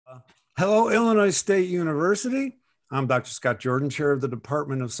Hello, Illinois State University. I'm Dr. Scott Jordan, chair of the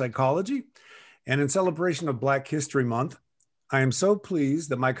Department of Psychology. And in celebration of Black History Month, I am so pleased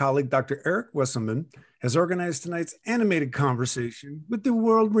that my colleague, Dr. Eric Wesselmann, has organized tonight's animated conversation with the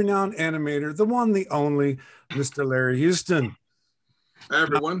world-renowned animator, the one, the only, Mr. Larry Houston. Hi,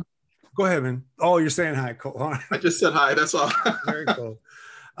 everyone. Go ahead, man. Oh, you're saying hi, Cole. I just said hi, that's all. Very cool.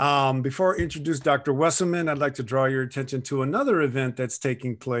 Before I introduce Dr. Wesselmann, I'd like to draw your attention to another event that's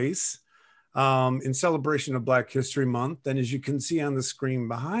taking place in celebration of Black History Month. And as you can see on the screen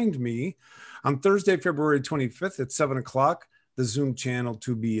behind me, on Thursday, February 25th at 7 o'clock, the Zoom channel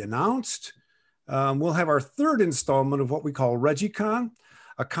to be announced. We'll have our third installment of what we call ReggieCon,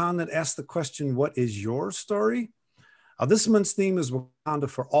 a con that asks the question, what is your story? This month's theme is Wakanda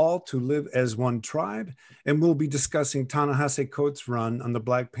for All, to live as one tribe, and we'll be discussing Ta-Nehisi Coates' run on the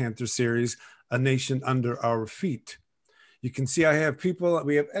Black Panther series, A Nation Under Our Feet. You can see I have people,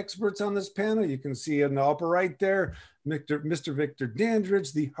 we have experts on this panel. You can see in the upper right there, Mr. Victor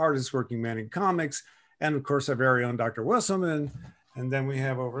Dandridge, the hardest working man in comics, and of course our very own Dr. Wesselmann. And then we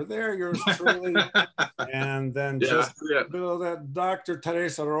have over there yours truly, and then just below that, Dr.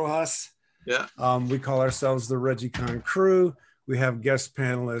 Teresa Rojas. Yeah. We call ourselves the ReggieCon crew. We have guest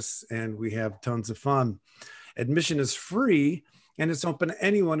panelists and we have tons of fun. Admission is free and it's open to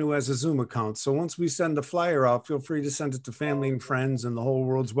anyone who has a Zoom account. So once we send the flyer out, feel free to send it to family and friends, and the whole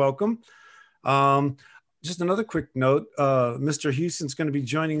world's welcome. Just another quick note, Mr. Houston's going to be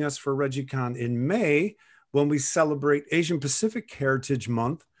joining us for ReggieCon in May when we celebrate Asian Pacific Heritage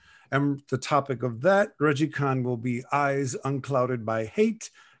Month. And the topic of that ReggieCon will be Eyes Unclouded by Hate,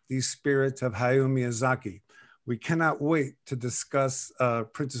 the spirit of Hayao Miyazaki. We cannot wait to discuss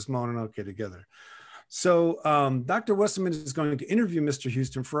Princess Mononoke together. So Dr. Wesselmann is going to interview Mr.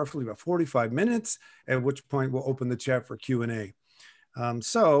 Houston for roughly about 45 minutes, at which point we'll open the chat for Q&A.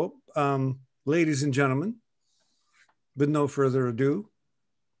 Ladies and gentlemen, with no further ado,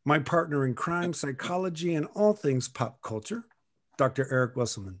 my partner in crime, psychology, and all things pop culture, Dr. Eric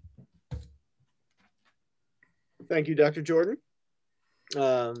Wesselmann. Thank you, Dr. Jordan.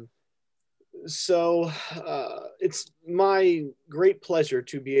 It's my great pleasure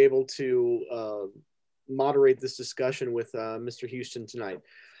to be able to moderate this discussion with Mr. Houston tonight.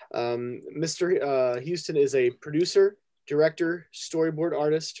 Mr. Houston is a producer, director, storyboard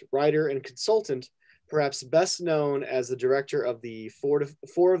artist, writer, and consultant, perhaps best known as the director of the four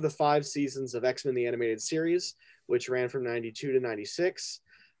of the 5 seasons of X-Men the Animated Series, which ran from 92 to 96.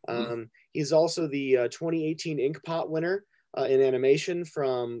 He's also the 2018 Inkpot winner in animation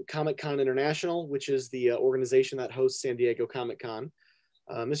from Comic-Con International, which is the organization that hosts San Diego Comic-Con.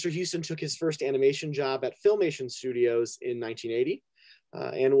 Mr. Houston took his first animation job at Filmation Studios in 1980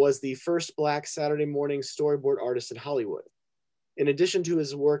 and was the first Black Saturday morning storyboard artist in Hollywood. In addition to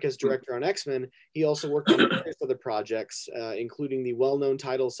his work as director on X-Men, he also worked on various other projects, including the well-known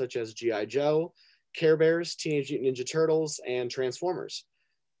titles such as G.I. Joe, Care Bears, Teenage Mutant Ninja Turtles, and Transformers.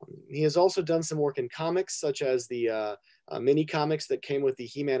 He has also done some work in comics, such as the mini comics that came with the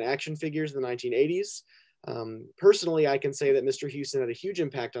He-Man action figures in the 1980s. Personally, I can say that Mr. Houston had a huge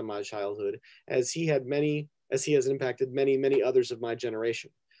impact on my childhood, as he has impacted many others of my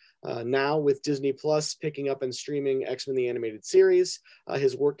generation. Now, with Disney Plus picking up and streaming X-Men the Animated Series,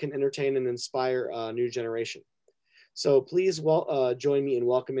 his work can entertain and inspire a new generation. So please join me in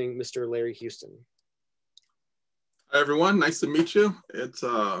welcoming Mr. Larry Houston. Hi, everyone. Nice to meet you. It's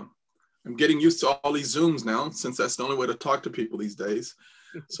I'm getting used to all these Zooms now, since that's the only way to talk to people these days.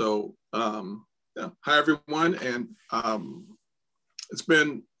 So, yeah. Hi, everyone. And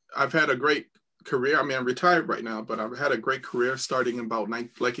I've had a great career. I mean, I'm retired right now, but I've had a great career starting in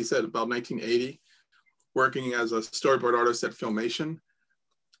like you said, about 1980, working as a storyboard artist at Filmation,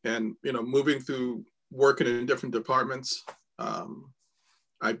 and, moving through working in different departments.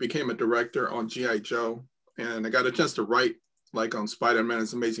 I became a director on G.I. Joe, and I got a chance to write, like on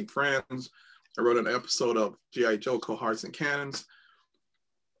Spider-Man's Amazing Friends. I wrote an episode of G.I. Joe called Hearts and Cannons.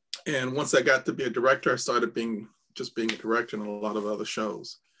 And once I got to be a director, I started being a director in a lot of other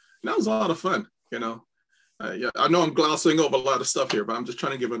shows. And that was a lot of fun, Yeah, I know I'm glossing over a lot of stuff here, but I'm just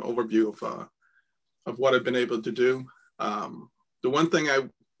trying to give an overview of what I've been able to do. The one thing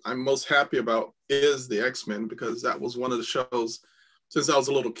I'm most happy about is the X-Men, because that was one of the shows since I was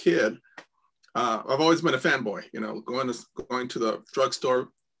a little kid. I've always been a fanboy, going to the drugstore,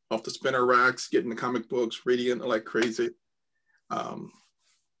 off the spinner racks, getting the comic books, reading it like crazy.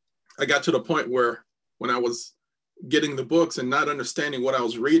 I got to the point where when I was getting the books and not understanding what I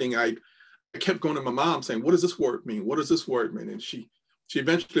was reading, I kept going to my mom saying, what does this word mean? What does this word mean? And she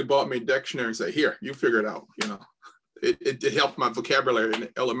eventually bought me a dictionary and said, here, you figure it out, it helped my vocabulary in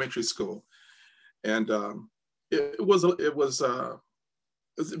elementary school. And it was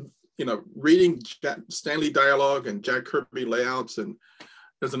you know, reading Stanley dialogue and Jack Kirby layouts, and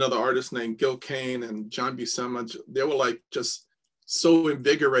there's another artist named Gil Kane and John Buscema. They were like just so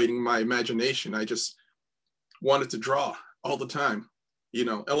invigorating my imagination. I just wanted to draw all the time. You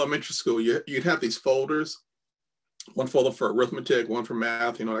know, elementary school, you'd have these folders, one folder for arithmetic, one for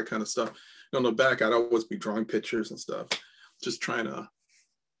math, you know, that kind of stuff. And on the back, I'd always be drawing pictures and stuff, just trying to,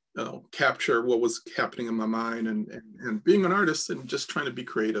 you know, capture what was happening in my mind, and being an artist and just trying to be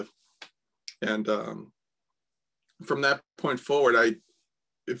creative. And from that point forward,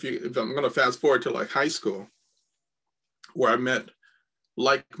 if I'm going to fast forward to like high school, where I met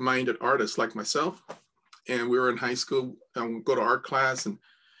like-minded artists like myself, and we were in high school and we'd go to art class, and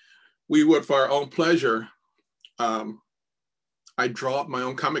we would, for our own pleasure, I draw up my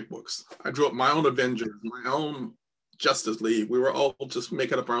own comic books. I drew up my own Avengers, my own Justice League. We were all just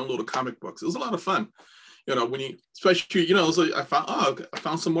making up our own little comic books. It was a lot of fun. You know, when you, especially, you know, so I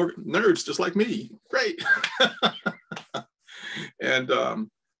found some more nerds just like me. Great. And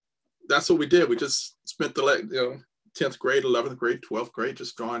that's what we did. We just spent the, you know, 10th grade, 11th grade, 12th grade,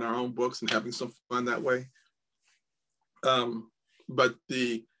 just drawing our own books and having some fun that way. But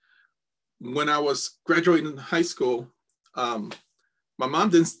when I was graduating high school, my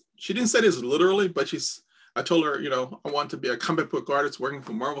mom didn't say this literally, but I told her, you know, I want to be a comic book artist working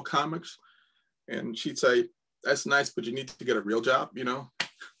for Marvel Comics. And she'd say, that's nice, but you need to get a real job, you know?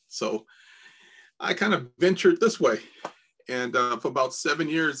 So I kind of ventured this way. And for about 7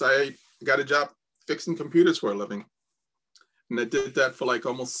 years, I got a job fixing computers for a living. And I did that for like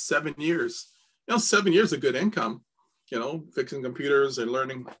almost 7 years. You know, 7 years of good income, you know, fixing computers and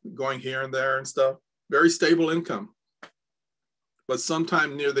learning, going here and there and stuff. Very stable income. But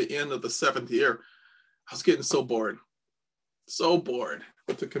sometime near the end of the 7th year, I was getting so bored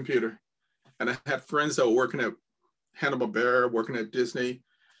with the computer. And I had friends that were working at Hanna-Barbera, working at Disney,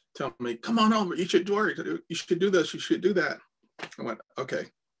 telling me, come on over, you should do it. You should do this, you should do that. I went, okay.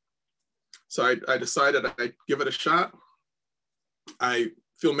 So I decided I'd give it a shot.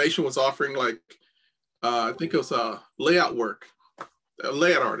 Filmation was offering like, I think it was layout work, a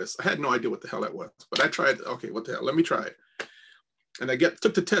layout artist. I had no idea what the hell that was, but I tried, okay, what the hell, let me try it. And I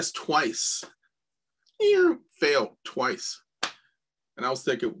took the test twice. Failed twice. And I was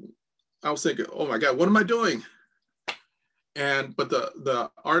thinking, oh my God, what am I doing? But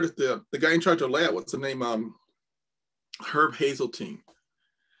the artist, the guy in charge of layout, what's the name? Herb Hazeltine.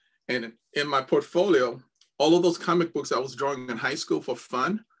 And in my portfolio, all of those comic books I was drawing in high school for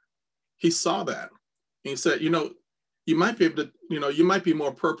fun, he saw that. And he said, you know, you might be able to, you know, you might be more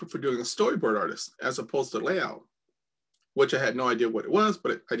appropriate for doing a storyboard artist as opposed to layout, which I had no idea what it was,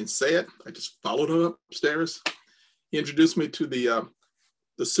 but I didn't say it. I just followed him upstairs. He introduced me to the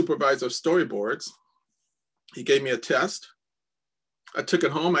supervisor of storyboards. He gave me a test. I took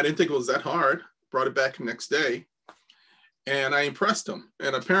it home. I didn't think it was that hard. Brought it back the next day, and I impressed him.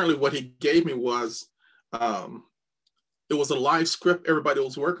 And apparently what he gave me was, it was a live script everybody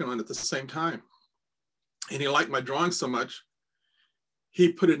was working on at the same time. And he liked my drawing so much,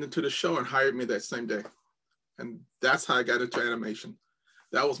 he put it into the show and hired me that same day. And that's how I got into animation.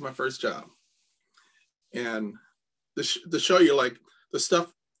 That was my first job. And to show you, like, the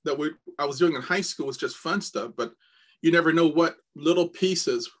stuff that I was doing in high school was just fun stuff, but you never know what little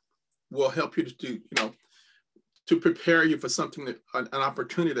pieces will help you to do, you know, to prepare you for something an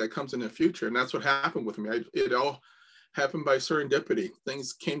opportunity that comes in the future. And that's what happened with me. It all happened by serendipity.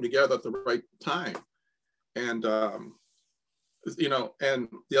 Things came together at the right time. And, you know, and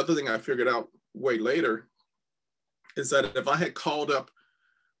the other thing I figured out way later is that if I had called up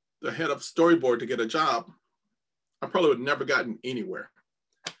the head of Storyboard to get a job, I probably would have never gotten anywhere.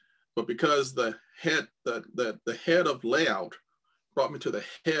 But because the head of layout brought me to the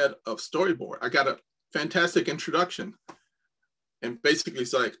head of Storyboard, I got a fantastic introduction. And basically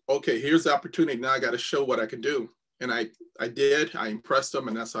it's like, okay, here's the opportunity. Now I got to show what I can do. And I did. I impressed them,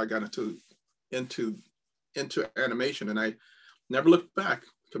 and that's how I got into animation. And I never looked back.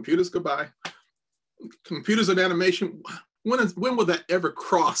 Computers, goodbye. Computers and animation. When would that ever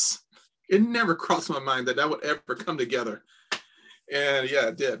cross? It never crossed my mind that would ever come together. And yeah,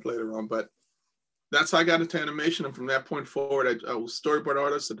 it did later on. But that's how I got into animation. And from that point forward, I was storyboard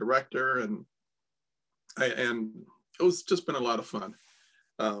artist, a director, and it was just been a lot of fun.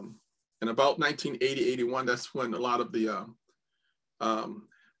 And about 1980, 81, that's when a lot of the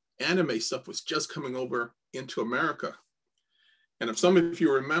anime stuff was just coming over into America. And if some of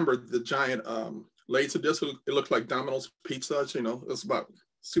you remember the giant Laserdisc, it looked like Domino's Pizza, you know, it was about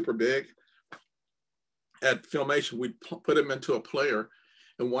super big. at Filmation, we'd put them into a player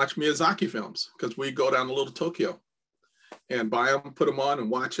and watch Miyazaki films, because we go down to Little Tokyo and buy them, put them on and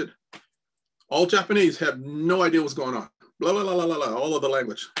watch it. All Japanese have no idea what's going on. Blah, blah, blah, blah, blah, all of the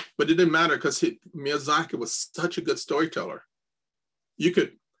language. But it didn't matter because Miyazaki was such a good storyteller. You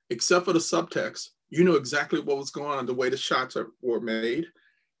could, except for the subtext, you knew exactly what was going on, the way the shots were made.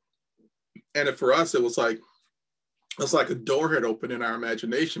 And for us, it was like a door had opened in our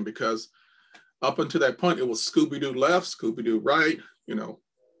imagination, because up until that point, it was Scooby-Doo left, Scooby-Doo right, you know,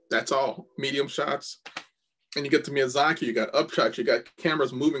 that's all, medium shots. And you get to Miyazaki, you got up shots, you got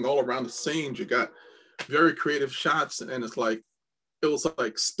cameras moving all around the scenes, you got very creative shots. And it's like, it was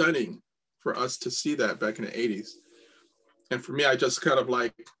like stunning for us to see that back in the 80s. And for me, I just kind of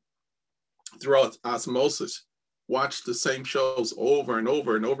like, throughout osmosis, watched the same shows over and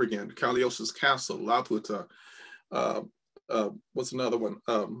over and over again. Cagliostro's Castle, Laputa, what's another one?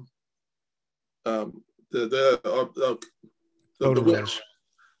 The witch,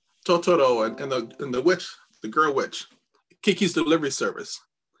 Totoro, and the witch, the girl witch, Kiki's Delivery Service,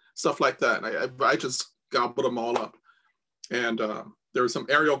 stuff like that. I just gobbled them all up. And there were some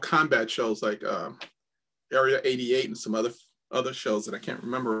aerial combat shows like Area 88 and some other shows that I can't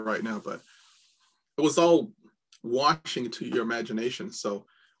remember right now, but it was all washing into your imagination. So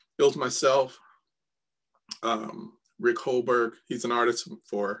it was myself, Rick Holberg, he's an artist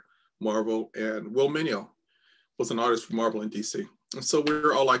for Marvel, and Will Mineo was an artist for Marvel and DC. And so we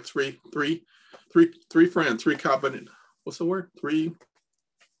were all like three friends, three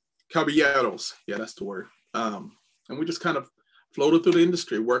caballeros. Yeah, that's the word. And we just kind of floated through the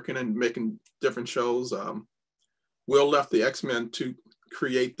industry, working and making different shows. Will left the X-Men to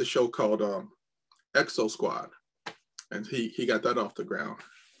create the show called Exo Squad, and he got that off the ground.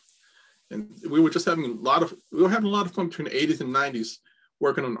 And we were just having a lot of fun between the 80s and 90s,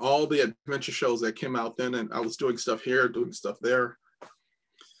 working on all the adventure shows that came out then. And I was doing stuff here, doing stuff there.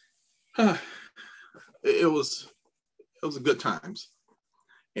 It was good times.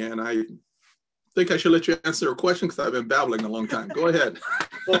 And I think I should let you answer a question, because I've been babbling a long time. Go ahead.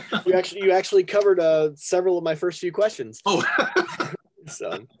 Well, you actually covered several of my first few questions. Oh.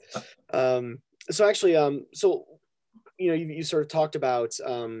 So actually, you know, you sort of talked about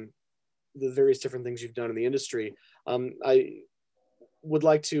the various different things you've done in the industry. I would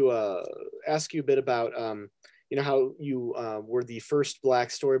like to ask you a bit about, you know, how you were the first Black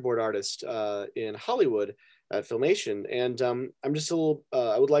storyboard artist in Hollywood at Filmation. And I'm just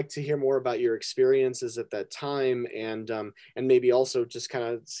I would like to hear more about your experiences at that time, and maybe also just kind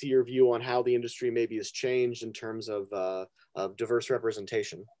of see your view on how the industry maybe has changed in terms of diverse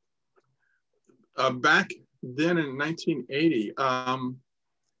representation. Back then in 1980,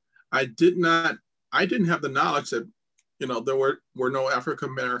 I didn't have the knowledge that, you know, there were no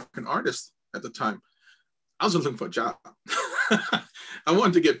African-American artists at the time. I was looking for a job. I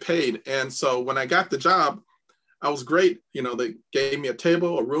wanted to get paid. And so when I got the job, I was great. You know, they gave me a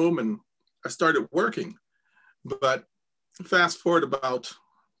table, a room, and I started working. But fast forward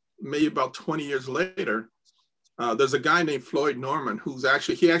maybe about 20 years later, there's a guy named Floyd Norman who's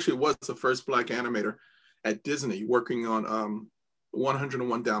he actually was the first Black animator at Disney, working on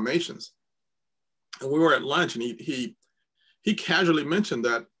 101 Dalmatians. And we were at lunch, and he casually mentioned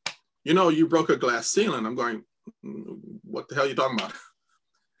that, you know, you broke a glass ceiling. I'm going, what the hell are you talking about?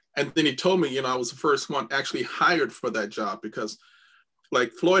 And then he told me, you know, I was the first one actually hired for that job, because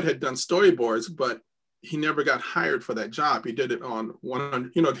like Floyd had done storyboards, but he never got hired for that job. He did it on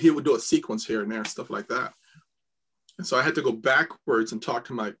 100, you know, he would do a sequence here and there, stuff like that. And so I had to go backwards and talk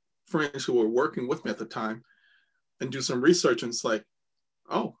to my friends who were working with me at the time and do some research. And it's like,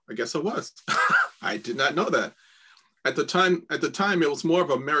 oh, I guess I was. I did not know that. At the time, it was more of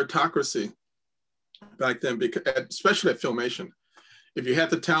a meritocracy back then, because especially at Filmation. If you had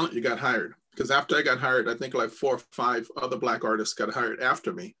the talent, you got hired. Because after I got hired, I think like 4 or 5 other Black artists got hired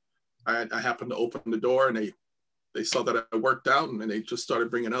after me. I happened to open the door, and they saw that I worked out, and they just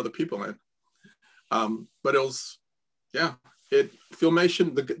started bringing other people in. But it was, yeah,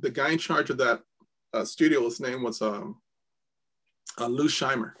 Filmation, the guy in charge of that studio, his name was Lou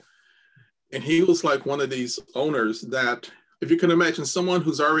Scheimer. And he was like one of these owners that, if you can imagine, someone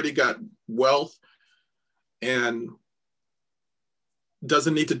who's already got wealth and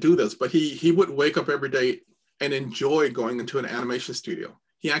doesn't need to do this, but he would wake up every day and enjoy going into an animation studio.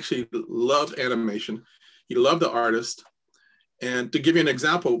 He actually loved animation. He loved the artist. And to give you an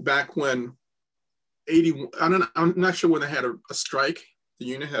example, back when I'm not sure when they had a strike, the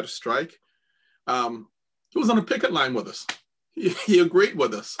union had a strike. He was on a picket line with us. He agreed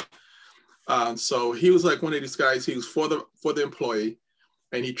with us. So he was like one of these guys. He was for the employee,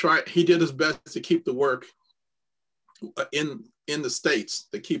 and he did his best to keep the work in the States,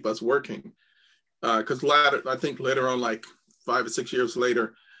 to keep us working. Because I think later on, like 5 or 6 years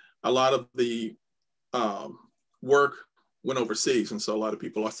later, a lot of the work went overseas, and so a lot of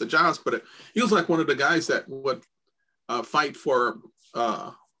people lost their jobs. But he was like one of the guys that would fight for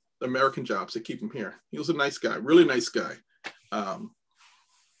American jobs to keep him here. He was a nice guy, really nice guy.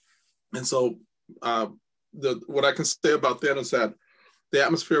 And so what I can say about that is that the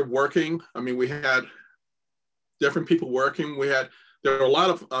atmosphere of working, I mean, we had different people working. There were a lot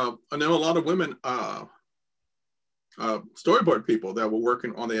of, I know a lot of women storyboard people that were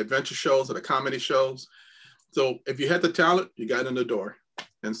working on the adventure shows or the comedy shows. So if you had the talent, you got in the door.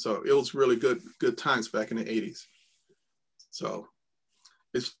 And so it was really good times back in the 80s. So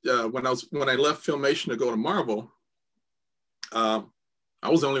it's when I left Filmation to go to Marvel, I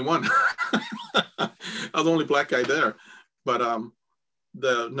was the only one. I was the only Black guy there. But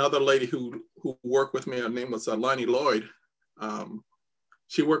another lady who worked with me, her name was Lonnie Lloyd.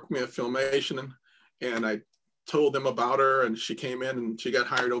 She worked with me at Filmation, and I told them about her, and she came in and she got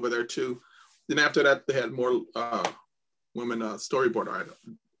hired over there too. Then after that, they had more women storyboard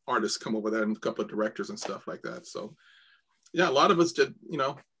artists come over there, and a couple of directors and stuff like that. So yeah, a lot of us did,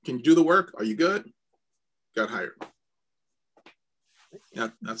 can you do the work? Are you good? Got hired. Yeah,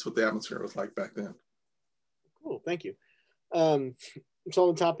 that's what the atmosphere was like back then. Cool, thank you. So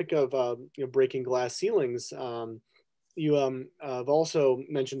on the topic of breaking glass ceilings, you have also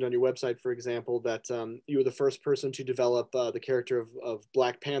mentioned on your website, for example, that you were the first person to develop the character of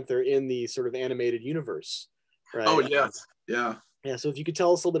Black Panther in the sort of animated universe, right? Oh, yes. Yeah. Yeah. So if you could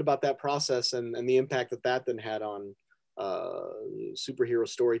tell us a little bit about that process and the impact that then had on superhero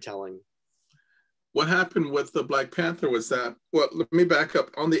storytelling. What happened with the Black Panther was that, well, let me back up.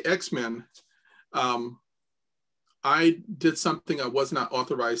 On the X-Men, I did something I was not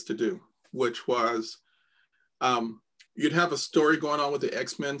authorized to do, which was you'd have a story going on with the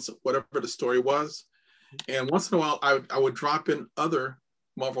X-Men, whatever the story was. And once in a while, I would drop in other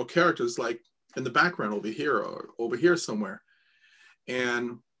Marvel characters, like in the background over here or over here somewhere.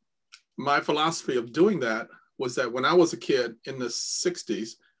 And my philosophy of doing that was that when I was a kid in the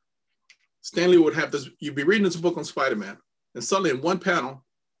 60s, Stan Lee would have this, you'd be reading this book on Spider-Man, and suddenly in one panel,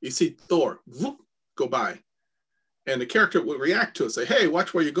 you see Thor whoop, go by. And the character would react to it, say, hey,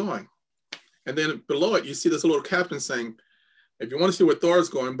 watch where you're going. And then below it, you see this little caption saying, if you want to see where Thor is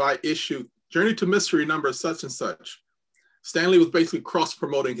going, buy issue Journey to Mystery number such and such. Stan Lee was basically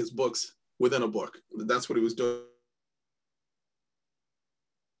cross-promoting his books within a book. That's what he was doing.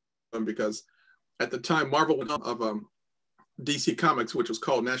 Because at the time, Marvel went out of DC Comics, which was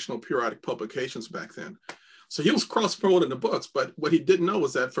called National Periodic Publications back then. So he was cross-promoting the books, but what he didn't know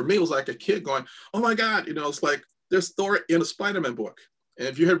was that for me, it was like a kid going, oh my God, it's like there's Thor in a Spider-Man book. And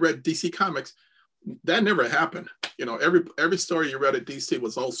if you had read DC Comics, that never happened. Every story you read at DC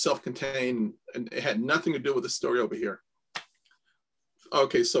was all self-contained and it had nothing to do with the story over here.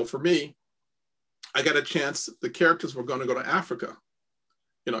 Okay, so for me, I got a chance, the characters were going to go to Africa.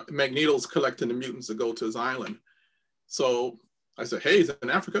 Magneto's collecting the mutants to go to his island. So I said, hey, he's in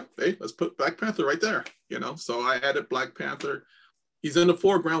Africa. Hey, let's put Black Panther right there. So I added Black Panther. He's in the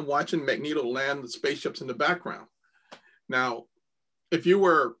foreground watching Magneto land the spaceships in the background. Now, if you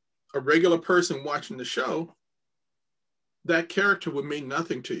were a regular person watching the show, that character would mean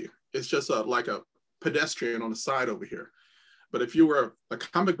nothing to you. It's just like a pedestrian on the side over here. But if you were a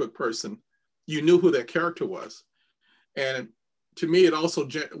comic book person, you knew who that character was. And to me, it also,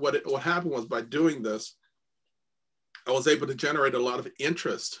 what happened was by doing this, I was able to generate a lot of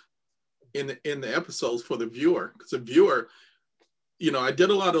interest in the episodes for the viewer. Because the viewer, I did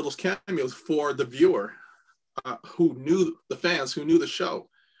a lot of those cameos for the viewer who knew the fans, who knew the show.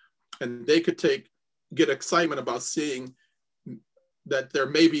 And they could get excitement about seeing that there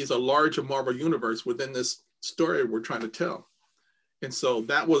maybe is a larger Marvel universe within this story we're trying to tell. And so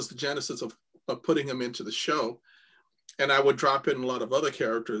that was the genesis of putting him into the show. And I would drop in a lot of other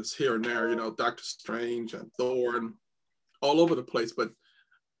characters here and there, Doctor Strange and Thor and all over the place. But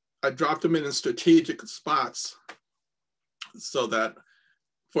I dropped them in strategic spots so that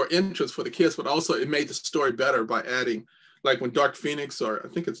for interest for the kids, but also it made the story better by adding, like when Dark Phoenix, or I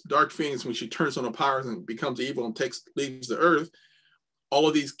think it's Dark Phoenix, when she turns on her powers and becomes evil and leaves the Earth, all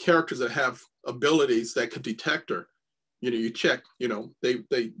of these characters that have abilities that could detect her, you check,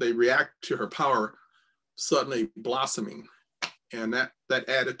 they react to her power suddenly blossoming, and that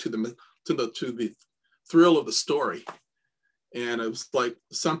added to the thrill of the story. And it was like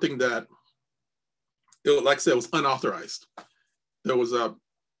something that, like I said, it was unauthorized. There was I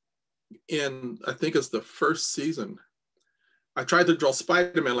think it's the first season, I tried to draw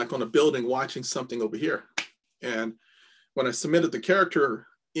Spider-Man like on a building watching something over here. And when I submitted the character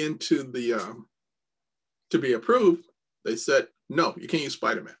into the, to be approved, they said, no, you can't use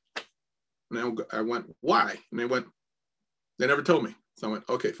Spider-Man. And I went, why? And they never told me. So I went,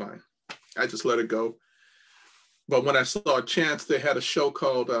 okay, fine. I just let it go. But when I saw a chance, they had a show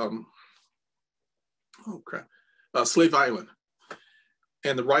called, Slave Island.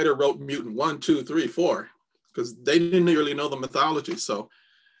 And the writer wrote Mutant 1, 2, 3, 4, because they didn't really know the mythology. So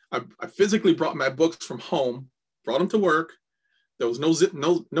I physically brought my books from home, brought them to work. There was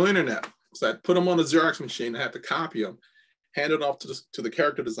no internet. So I put them on a Xerox machine. I had to copy them, hand it off to the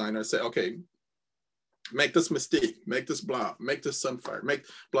character designer. I said, okay, make this Mystique, make this Blob, make this Sunfire, make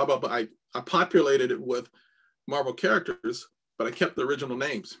blah, blah, blah. I populated it with Marvel characters, but I kept the original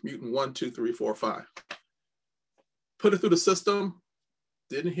names, Mutant 1, 2, 3, 4, 5. Put it through the system,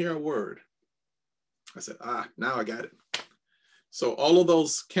 didn't hear a word. I said, now I got it. So all of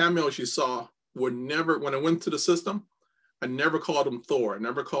those cameos you saw were never, when I went to the system, I never called them Thor. I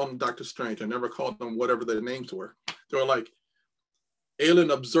never called them Doctor Strange. I never called them whatever their names were. They were like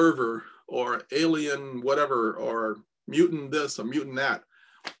Alien Observer or Alien whatever, or Mutant this or Mutant that,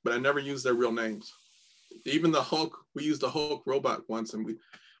 but I never used their real names. Even the Hulk, we used a Hulk robot once and we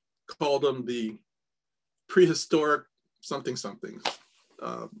called them the prehistoric something.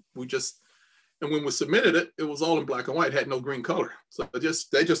 And when we submitted it, it was all in black and white, had no green color. So they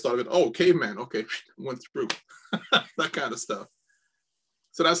just thought of it, oh, caveman, okay, went through, that kind of stuff.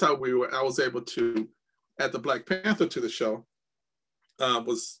 So that's how I was able to add the Black Panther to the show. He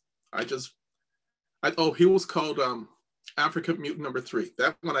was called African Mutant number 3.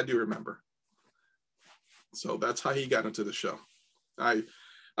 That one I do remember. So that's how he got into the show. I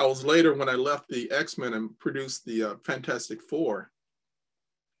was later, when I left the X-Men and produced the Fantastic Four,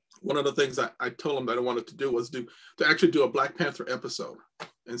 one of the things I told him that I wanted to do was to actually do a Black Panther episode.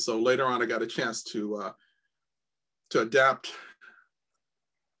 And so later on, I got a chance to adapt,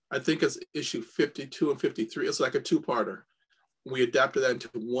 I think it's issue 52 and 53. It's like a 2-parter. We adapted that into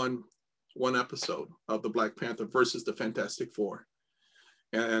one episode of the Black Panther versus the Fantastic Four.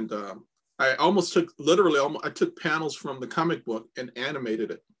 And I almost took panels from the comic book and animated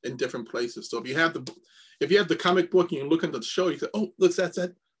it in different places. So if you have the comic book and you look into the show, you say, oh, look,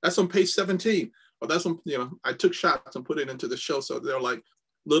 that's on page 17. Or that's on, I took shots and put it into the show. So they're like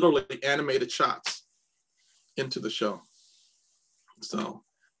literally animated shots into the show. So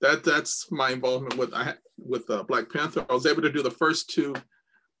that's my involvement with Black Panther. I was able to do the first 2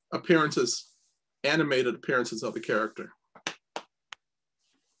 animated appearances of the character.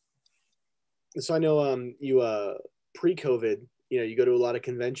 So I know you pre-COVID, you go to a lot of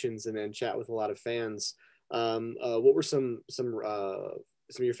conventions and then chat with a lot of fans. What were some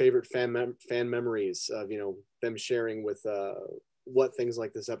of your favorite fan memories of them sharing with what things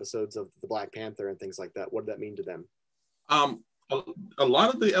like this episodes of the Black Panther and things like that? What did that mean to them? A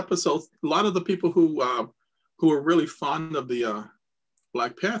lot of the episodes, a lot of the people who were really fond of the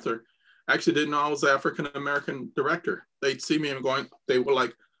Black Panther actually didn't know I was an African American director. They'd see me and they were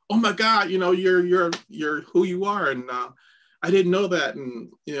like, "Oh my God, you're who you are," and I didn't know that,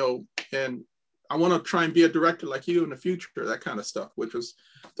 and and I want to try and be a director like you in the future, that kind of stuff, that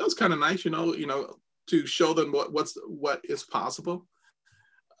was kind of nice, to show them what is possible.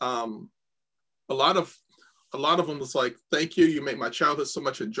 A lot of them was like, thank you, you made my childhood so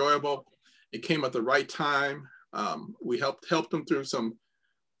much enjoyable. It came at the right time. We helped them through some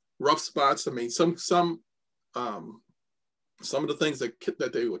rough spots. I mean, some of the things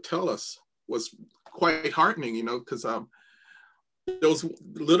that they would tell us was quite heartening, because there was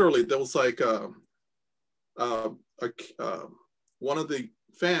like one of the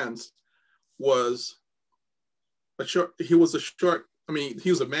fans was he was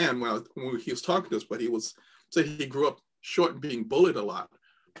a man when he was talking to us, but he grew up short and being bullied a lot.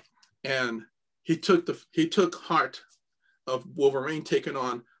 And he took heart of Wolverine taking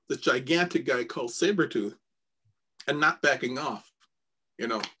on this gigantic guy called Sabretooth and not backing off,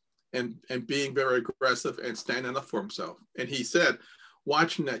 and being very aggressive and standing up for himself. And he said,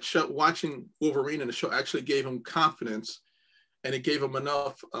 watching Wolverine in the show actually gave him confidence, and it gave him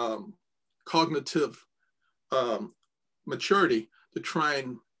enough cognitive maturity to try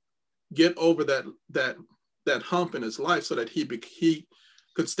and get over that hump in his life, so that he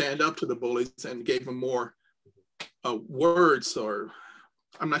could stand up to the bullies, and gave him more words, or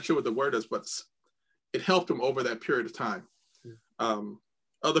I'm not sure what the word is, but it helped him over that period of time.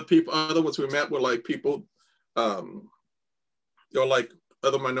 Other ones we met were like people, like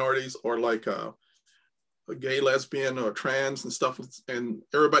other minorities, or like a gay, lesbian, or trans and stuff. And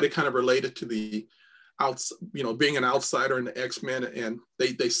everybody kind of related to the being an outsider in the X-Men, and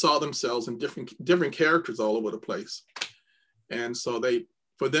they saw themselves in different characters all over the place. And so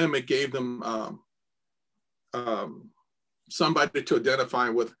for them, it gave them somebody to identify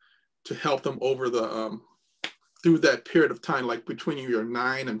with, to help them over through that period of time, like between you're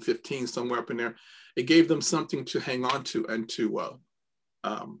 9 and 15, somewhere up in there. It gave them something to hang on to, and to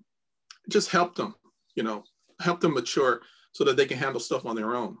just help them, help them mature so that they can handle stuff on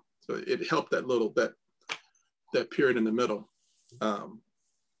their own. So it helped that period in the middle.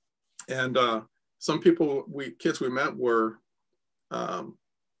 And some kids we met were,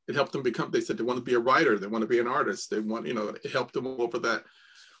 it helped them they said they want to be a writer, they want to be an artist, they want, it helped them over that.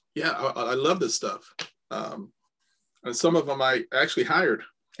 Yeah, I love this stuff. And some of them I actually hired.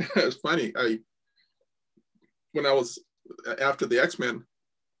 It's funny. When I was after the X-Men,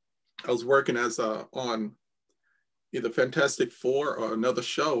 I was working on either Fantastic Four or another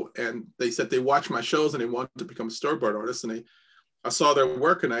show, and they said they watched my shows and they wanted to become a storyboard artist. And I saw their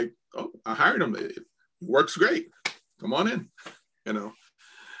work, and I hired them. It works great. Come on in,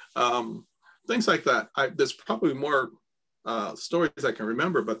 things like that. There's probably more stories I can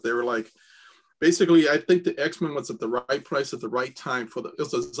remember, but they were like, basically, I think the X-Men was at the right place at the right time it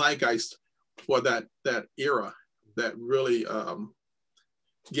was a zeitgeist for that era that really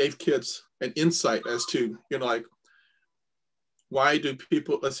gave kids an insight as to, like, why do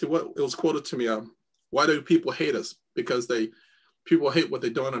people, let's see what it was quoted to me, why do people hate us? Because people hate what they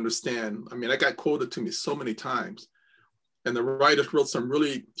don't understand. I mean, that got quoted to me so many times. And the writers wrote some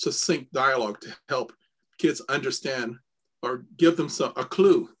really succinct dialogue to help kids understand or give them a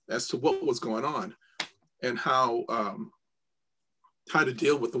clue as to what was going on and how to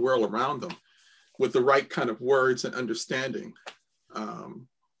deal with the world around them with the right kind of words and understanding. I'm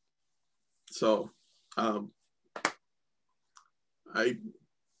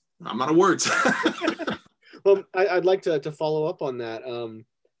out of words. Well, I'd like to follow up on that.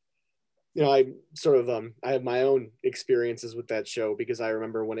 I sort of I have my own experiences with that show, because I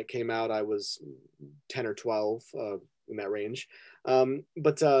remember when it came out, I was 10 or 12, in that range.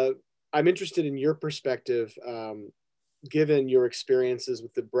 But I'm interested in your perspective, given your experiences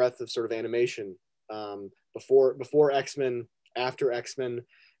with the breadth of sort of animation before X-Men, after X-Men,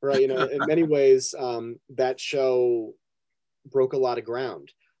 right? In many ways, that show broke a lot of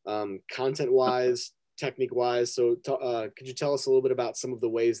ground, content-wise, technique-wise. So could you tell us a little bit about some of the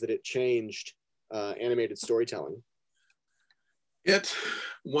ways that it changed animated storytelling? It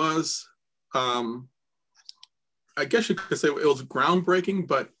was, I guess you could say it was groundbreaking,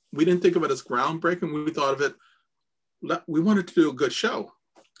 but we didn't think of it as groundbreaking. We thought of it, we wanted to do a good show.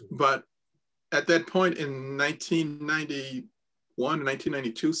 But at that point in 1991,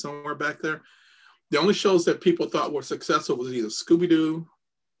 1992, somewhere back there, the only shows that people thought were successful was either Scooby-Doo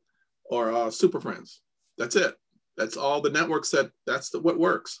or Super Friends. That's it. That's all the network said, what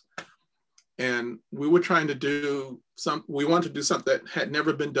works. And we were trying to we wanted to do something that had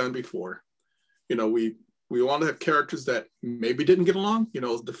never been done before. We want to have characters that maybe didn't get along, the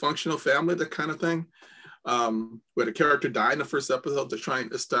dysfunctional family, that kind of thing. We had a character die in the first episode to try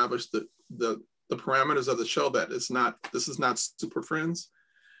and establish the parameters of the show that this is not Super Friends.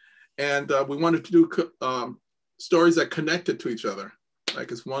 And we wanted to do stories that connected to each other.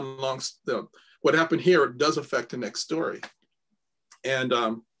 Like it's one long, what happened here does affect the next story. And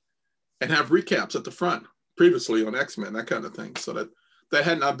have recaps at the front, previously on X-Men, that kind of thing. So that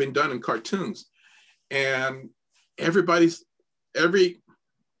had not been done in cartoons. And I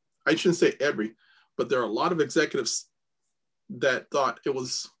shouldn't say every, but there are a lot of executives that thought it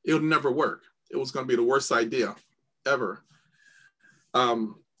would never work. It was going to be the worst idea ever.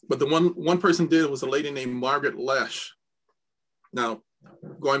 But the one person did was a lady named Margaret Lesh. Now,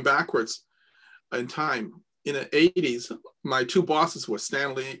 going backwards in time, in the 80s, my two bosses were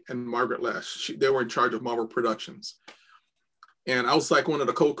Stan Lee and Margaret Lesh. They were in charge of Marvel Productions. And I was like one of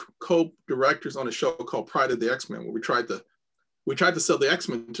the co-directors on a show called Pride of the X-Men, where we tried to sell the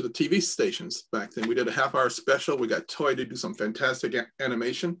X-Men to the TV stations back then. We did a half-hour special. We got Toy to do some fantastic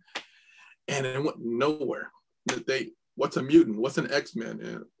animation, and it went nowhere. What's a mutant? What's an X-Men?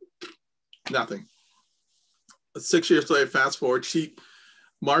 And nothing. 6 years later, fast forward,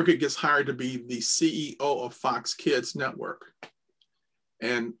 Margaret gets hired to be the CEO of Fox Kids Network.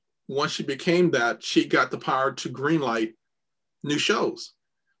 And once she became that, she got the power to greenlight new shows.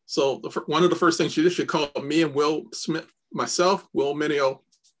 So one of the first things she did, she called me and Will Smith, myself, Will Mineo,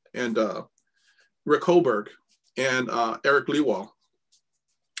 and Rick Holberg, and Eric Lewall.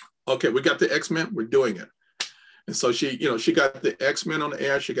 Okay, we got the X-Men, we're doing it. And so she got the X-Men on the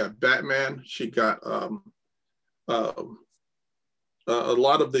air, she got Batman, she got a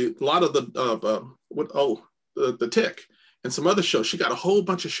lot of the the Tick and some other shows. She got a whole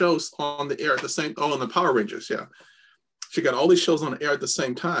bunch of shows on the air at the same. Oh, and the Power Rangers, yeah. She got all these shows on the air at the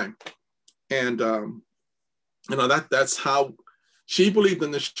same time, and that's how she believed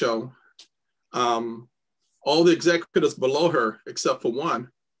in this show. All the executives below her, except for one,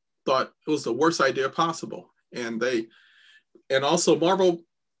 thought it was the worst idea possible, and also Marvel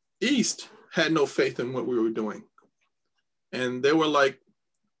East had no faith in what we were doing, and they were like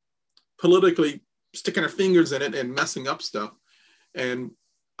politically sticking their fingers in it and messing up stuff, and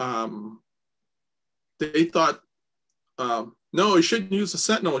they thought, no, you shouldn't use the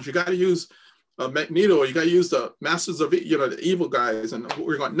Sentinels. You got to use Magneto, or you got to use the Masters of the evil guys. And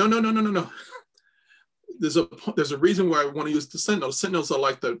we're going, no. There's a reason why I want to use the Sentinels. Sentinels are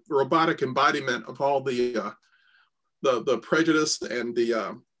like the robotic embodiment of all the prejudice and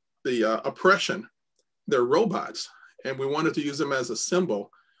the oppression. They're robots, and we wanted to use them as a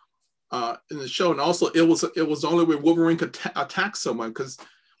symbol in the show. And also, it was the only way Wolverine could attack someone, because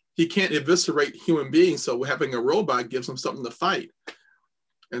he can't eviscerate human beings. So having a robot gives him something to fight.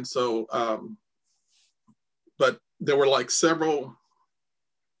 And so, but there were like several,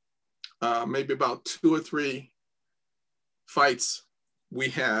 maybe about 2 or 3 fights we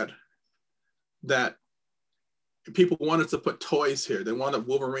had that people wanted to put toys here. They wanted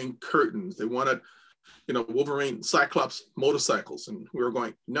Wolverine curtains. They wanted, Wolverine Cyclops motorcycles. And we were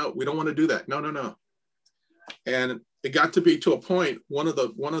going, no, we don't want to do that. No. And it got to be to a point, one of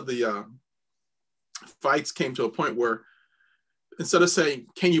the fights came to a point where instead of saying,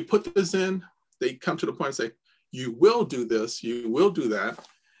 can you put this in? They come to the point and say, you will do this, you will do that.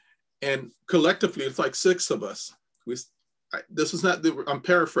 And collectively, it's like 6 of us. This is not, I'm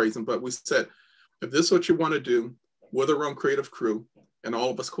paraphrasing, but we said, if this is what you want to do, we're the wrong creative crew, and all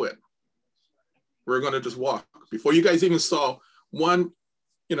of us quit. We're going to just walk. Before you guys even saw 1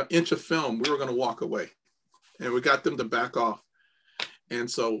 inch of film, we were going to walk away. And we got them to back off. And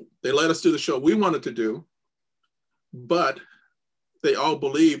so they let us do the show we wanted to do, but they all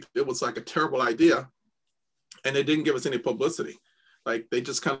believed it was like a terrible idea, and they didn't give us any publicity. Like, they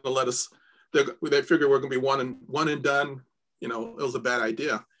just kind of let us, they figured we're going to be one and done. It was a bad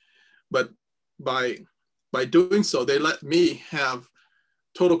idea. But by doing so, they let me have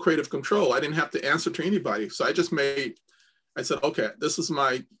total creative control. I didn't have to answer to anybody. So I said, okay, this is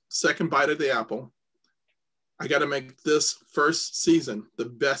my second bite of the apple. I got to make this first season the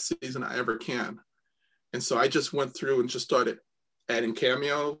best season I ever can. And so I just went through and just started adding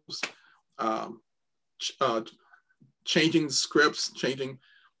cameos, changing the scripts,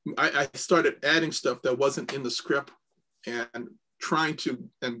 I started adding stuff that wasn't in the script, and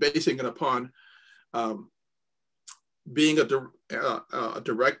basing it upon being a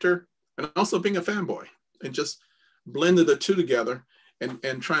director and also being a fanboy, and just blended the two together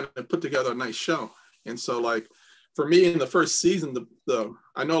and trying to put together a nice show. And so, like, for me in the first season,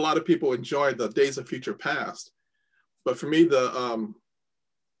 I know a lot of people enjoyed the Days of Future Past, but for me, the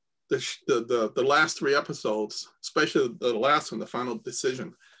last 3 episodes, especially the last one, the Final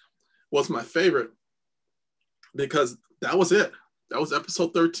Decision, was my favorite, because that was it. That was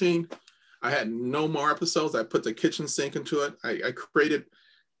episode 13. I had no more episodes. I put the kitchen sink into it. I created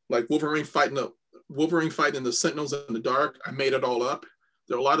like Wolverine fighting the Sentinels in the dark. I made it all up.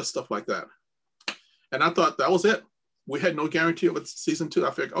 There were a lot of stuff like that. And I thought that was it. We had no guarantee of season 2.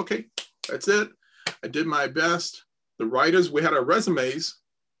 I figured, okay, that's it. I did my best. The writers, we had our resumes.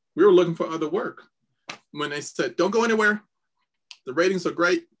 We were looking for other work. When they said, don't go anywhere, the ratings are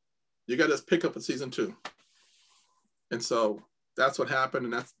great, you got to pick up a season 2. And so that's what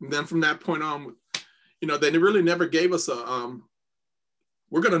happened. And then from that point on, they really never gave us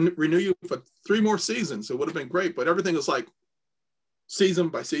we're going to renew you for 3 more seasons. It would have been great, but everything was like season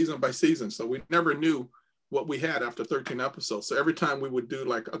by season by season. So we never knew what we had after 13 episodes. So every time we would do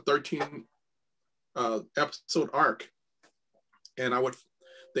like a 13 episode arc, and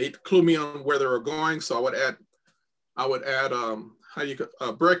they'd clue me on where they were going. So I would add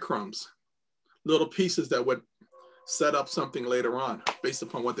breadcrumbs, little pieces that would set up something later on based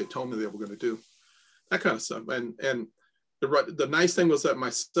upon what they told me they were going to do, that kind of stuff. And the nice thing was that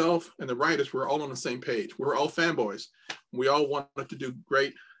myself and the writers were all on the same page. We were all fanboys. We all wanted to do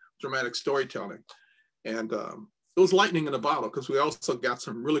great dramatic storytelling. And it was lightning in a bottle, because we also got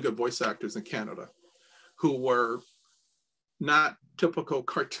some really good voice actors in Canada who were not typical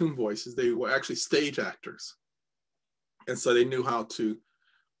cartoon voices. They were actually stage actors. And so they knew how to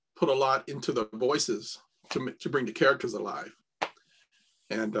put a lot into the voices to bring the characters alive.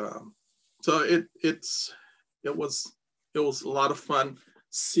 And so it was a lot of fun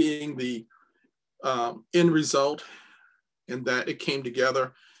seeing the end result and that it came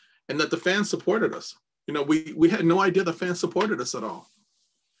together, and that the fans supported us. You know, we had no idea the fans supported us at all.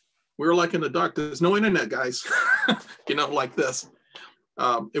 We were like in the dark. There's no internet, guys, you know, like this.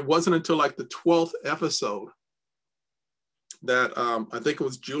 It wasn't until like the 12th episode that I think it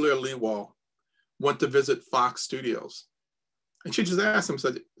was Julia Leewall went to visit Fox Studios. And she just asked him,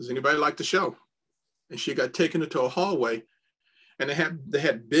 said, does anybody like the show? And she got taken into a hallway, and they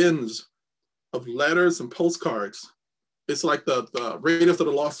had bins of letters and postcards. It's like the Raiders of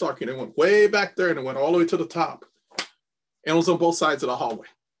the Lost Ark, and it went way back there and it went all the way to the top. And it was on both sides of the hallway.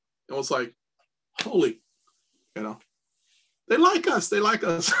 It was like, holy, you know, they like us. They like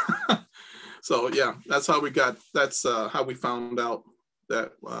us. So yeah, that's how how we found out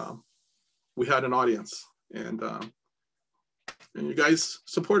that we had an audience, and you guys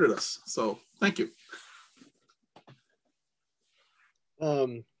supported us. So thank you.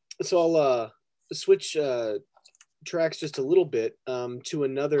 So I'll switch tracks just a little bit to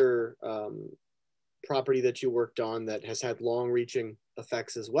another property that you worked on that has had long-reaching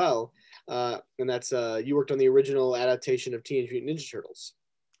effects as well, and that's you worked on the original adaptation of Teenage Mutant Ninja Turtles.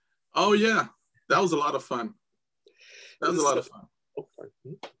 Oh yeah, that was a lot of fun. That was a lot of fun. Oh, sorry.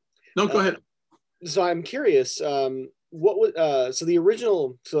 No, go ahead. So I'm curious, what was so the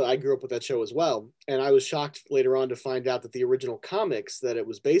original? So I grew up with that show as well, and I was shocked later on to find out that the original comics that it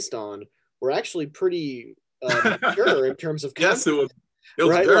was based on were actually pretty mature in terms of content. Yes, it was. It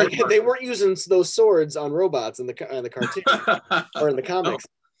was right, very like they weren't using those swords on robots in the cartoon or in the comics.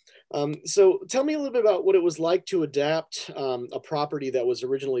 No. So tell me a little bit about what it was like to adapt a property that was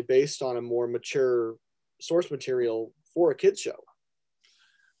originally based on a more mature source material for a kids show.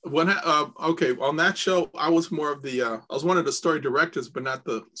 Okay, on that show, I was more of the, I was one of the story directors, but not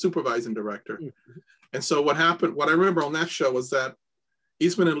the supervising director. Mm-hmm. And so what happened, what I remember on that show was that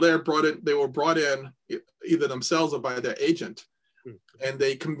Eastman and Laird they were brought in either themselves or by their agent. Mm-hmm. And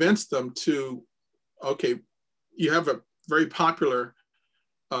they convinced them to, okay, you have a very popular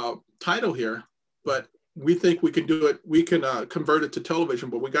title here, but we think we can do it. We can convert it to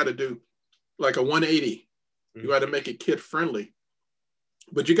television, but we got to do like a 180. Mm-hmm. You got to make it kid friendly.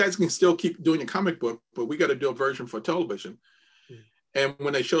 But you guys can still keep doing your comic book, but we got to do a version for television. Mm-hmm. And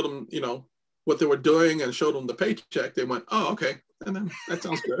when they showed them, you know, what they were doing and showed them the paycheck, they went, oh, okay. And then that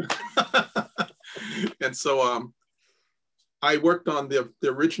sounds good. And so I worked on the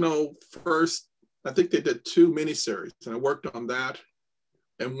original first, I think they did 2 miniseries, and I worked on that.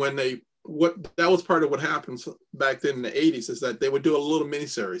 And when that was part of what happens back then in the 80s, is that they would do a little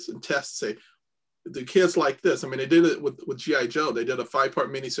miniseries and test, say, the kids like this. I mean, they did it with G.I. Joe. They did a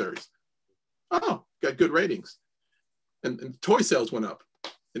 5-part miniseries. Oh, got good ratings. And toy sales went up.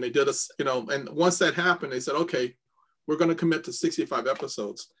 And they did you know, and once that happened, they said, okay, we're going to commit to 65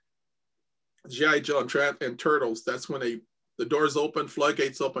 episodes. G.I. Joe and Turtles, that's when the doors open,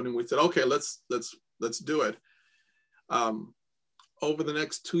 floodgates open, and we said, okay, let's do it. Over the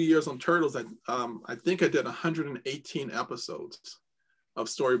next 2 years on Turtles, I think I did 118 episodes of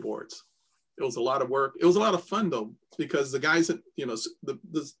storyboards. It was a lot of work. It was a lot of fun though, because the guys that, you know,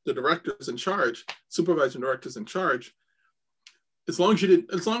 the directors in charge, supervising directors in charge, as long as you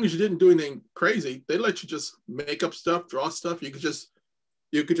didn't do anything crazy, they let you just make up stuff, draw stuff. You could just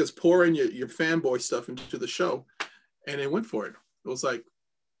pour in your fanboy stuff into the show, and they went for it. It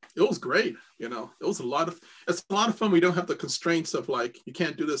was great. You know, it's a lot of fun. We don't have the constraints of like, you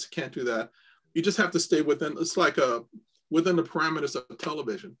can't do this, you can't do that. You just have to stay within the parameters of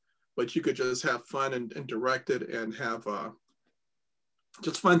television. But you could just have fun and direct it and have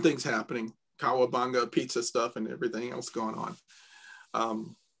just fun things happening, cowabunga, pizza stuff, and everything else going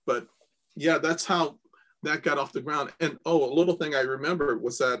on. But yeah, that's how that got off the ground. And a little thing I remember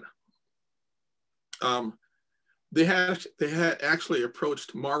was that they had actually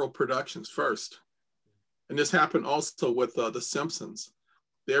approached Marvel Productions first, and this happened also with The Simpsons.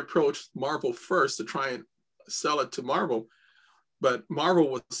 They approached Marvel first to try and sell it to Marvel. But Marvel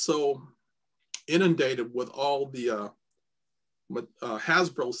was so inundated with all the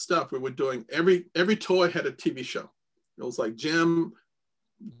Hasbro stuff. We were doing every toy had a TV show. It was like Jim,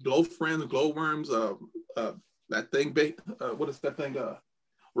 Glow Friends, Glowworms, that thing. What is that thing?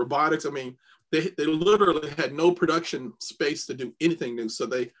 Robotics. I mean, they literally had no production space to do anything new. So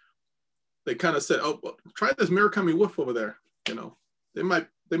they kind of said, "Oh, well, try this Murakami Wolf over there. You know, they might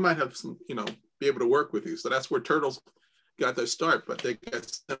have some, you know, be able to work with you." So that's where Turtles got their start, but they got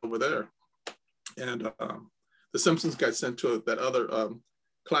sent over there. And the Simpsons got sent to that other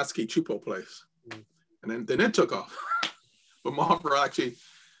Klasky Chupo place. And then it took off. But Marvel actually,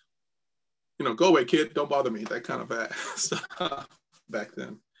 you know, go away, kid, don't bother me, that kind of stuff back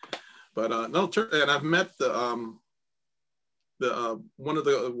then. But no, and I've met the one of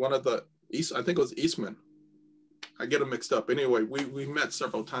the East, I think it was Eastman. I get them mixed up. Anyway, we met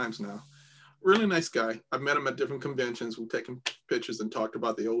several times now. Really nice guy. I've met him at different conventions. We've taken pictures and talked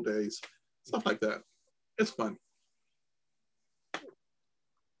about the old days, stuff like that. It's fun.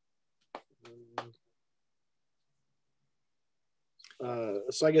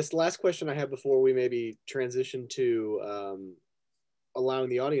 So I guess the last question I have before we maybe transition to allowing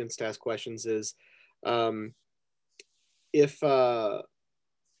the audience to ask questions is, if let's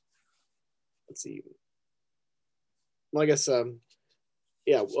see. Well, I guess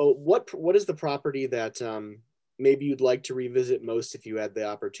yeah. Well, what is the property that maybe you'd like to revisit most if you had the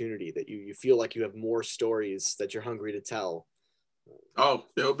opportunity, that you feel like you have more stories that you're hungry to tell? Oh,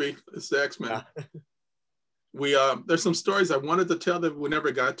 it's the X-Men. Yeah. There's some stories I wanted to tell that we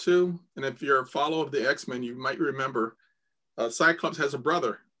never got to. And if you're a follower of the X-Men, you might remember Cyclops has a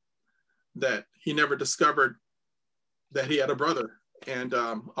brother that he never discovered that he had a brother. And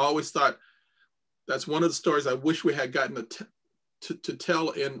I always thought that's one of the stories I wish we had gotten to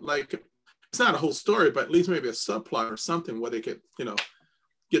tell in, like, it's not a whole story, but at least maybe a subplot or something where they could,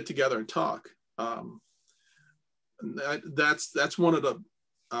 get together and talk. That's one of the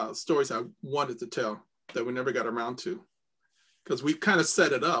stories I wanted to tell that we never got around to, because we kind of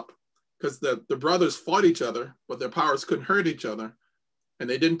set it up, because the brothers fought each other, but their powers couldn't hurt each other, and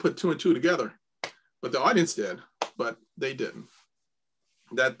they didn't put 2 and 2 together, but the audience did, but they didn't.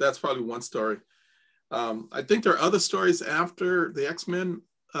 That's probably one story. I think there are other stories after the X-Men.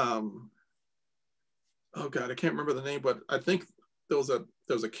 Oh God, I can't remember the name, but I think there was a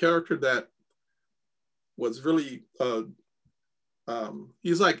character that was really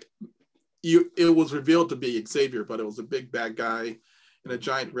he's like, it was revealed to be Xavier, but it was a big bad guy in a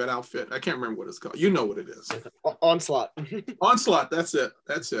giant red outfit. I can't remember what it's called. You know what it is. Onslaught. Onslaught, that's it.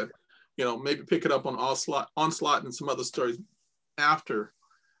 Maybe pick it up on Onslaught and some other stories after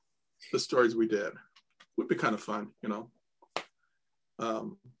the stories we did. Would be kind of fun,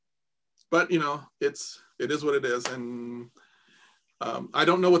 but it is what it is, and I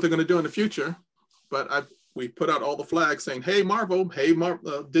don't know what they're going to do in the future, but we put out all the flags saying, hey Marvel, hey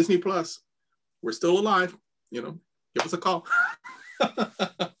Disney Plus, we're still alive, give us a call.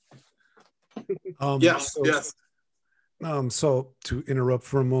 Yes. So to interrupt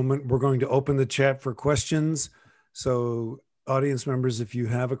for a moment, we're going to open the chat for questions. So audience members, if you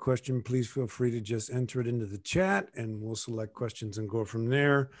have a question, please feel free to just enter it into the chat and we'll select questions and go from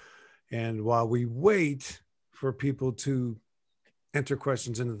there. And while we wait for people to enter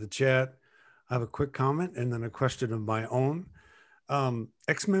questions into the chat, I have a quick comment and then a question of my own.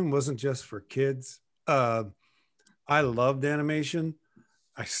 X-Men wasn't just for kids. I loved animation.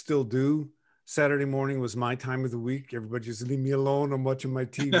 I still do. Saturday morning was my time of the week. Everybody just leave me alone. I'm watching my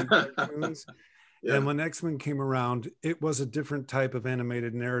TV cartoons. Yeah. And when X-Men came around, it was a different type of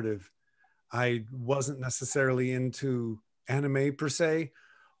animated narrative. I wasn't necessarily into anime per se,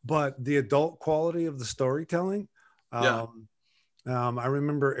 but the adult quality of the storytelling. I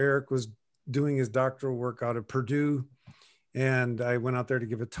remember Eric was doing his doctoral work out of Purdue, and I went out there to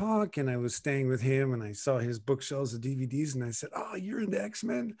give a talk, and I was staying with him, and I saw his bookshelves of DVDs, and I said, oh, you're into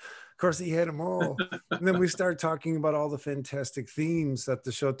X-Men? Of course, he had them all. And then we started talking about all the fantastic themes that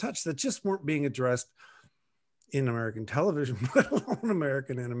the show touched that just weren't being addressed in American television, let alone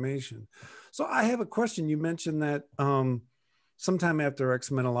American animation. So I have a question. You mentioned that sometime after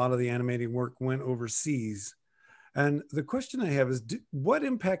X-Men, a lot of the animating work went overseas. And the question I have is, what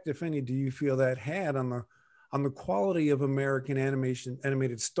impact, if any, do you feel that had on the quality of American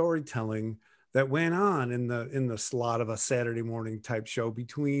animated storytelling that went on in the slot of a Saturday morning type show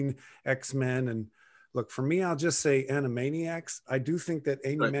between X-Men and, look, for me, I'll just say Animaniacs. I do think that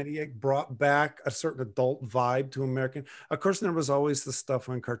Animaniac brought back a certain adult vibe to American. Of course, there was always the stuff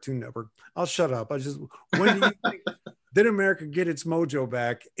on Cartoon Network. I'll shut up. When do you think, did America get its mojo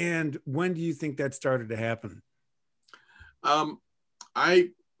back? And when do you think that started to happen? The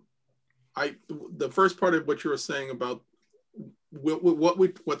first part of what you were saying about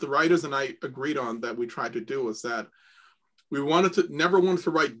what the writers and I agreed on that we tried to do was that we never wanted to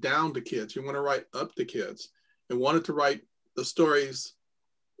write down to kids. We want to write up to kids, and wanted to write the stories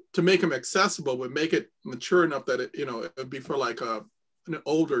to make them accessible, but make it mature enough that it would be for like an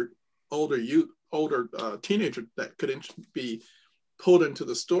older teenager that couldn't be pulled into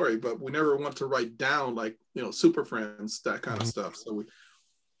the story. But we never want to write down like Super Friends, that kind of stuff. So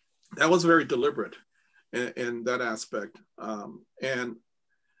that was very deliberate in that aspect. And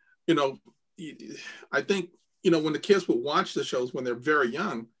I think when the kids would watch the shows when they're very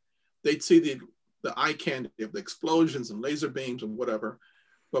young, they'd see the eye candy of the explosions and laser beams and whatever.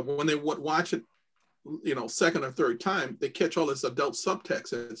 But when they would watch it second or third time, they catch all this adult subtext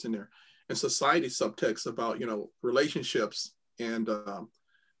that's in there, and society subtext about, relationships and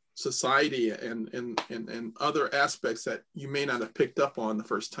society and other aspects that you may not have picked up on the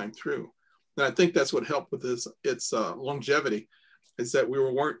first time through. And I think that's what helped with its longevity, is that we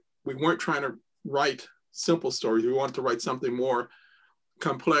weren't trying to write simple stories. We wanted to write something more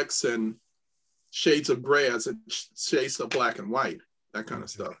complex and shades of gray as it shades of black and white, that kind of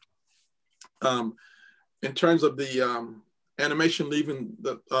stuff. In terms of the animation leaving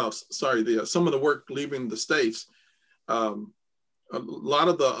some of the work leaving the States, a lot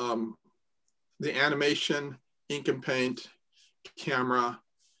of the animation, ink and paint, camera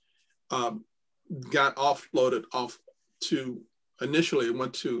got offloaded off to, initially it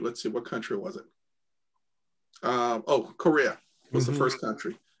went to, let's see, what country was it? Korea was the first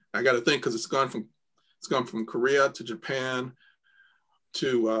country. I got to think, because it's gone from Korea to Japan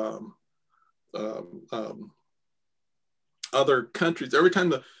to other countries. Every time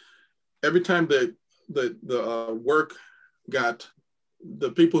the work got,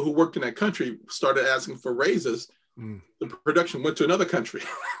 the people who worked in that country started asking for raises, the production went to another country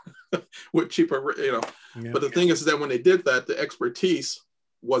with cheaper, Yeah. But the thing is that when they did that, the expertise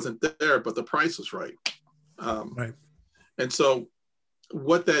wasn't there, but the price was right. Right. And so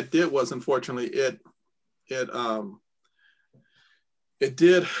what that did was, unfortunately, it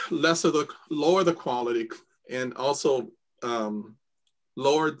did lower the quality, and also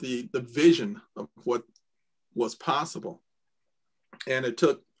lowered the vision of what was possible. And it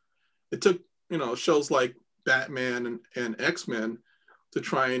took shows like Batman and X-Men to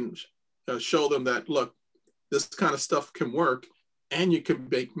try and show them that, look, this kind of stuff can work, and you can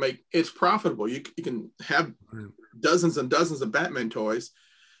make it's profitable. You can have dozens and dozens of Batman toys,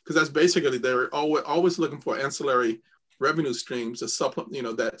 because that's basically, they're always looking for ancillary revenue streams to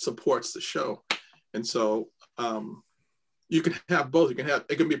supplement, that supports the show. And so you can have both.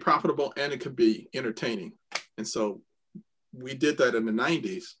 It can be profitable and it can be entertaining. And so we did that in the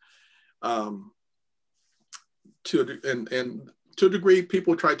 90s. To a degree,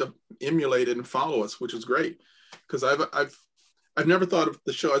 people tried to emulate it and follow us, which is great, because I've never thought of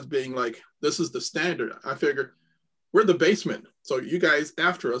the show as being like, this is the standard. I figure we're the basement, so you guys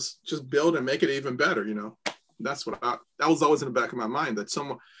after us just build and make it even better. That's what that was always in the back of my mind, that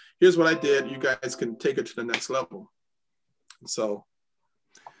here's what I did, you guys can take it to the next level. So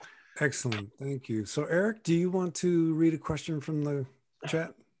excellent, thank you. So Eric, do you want to read a question from the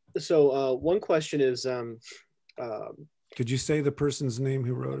chat? So one question is, could you say the person's name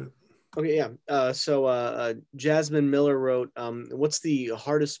who wrote it? Okay, yeah. So Jasmine Miller wrote, what's the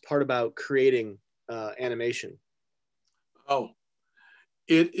hardest part about creating animation? Oh,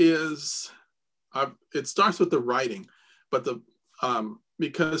 it is, it starts with the writing, but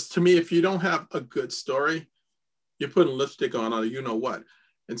because to me, if you don't have a good story, you're putting lipstick on a you-know-what.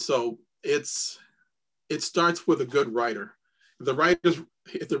 And so it starts with a good writer. If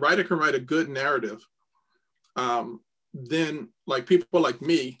the writer can write a good narrative, then like people like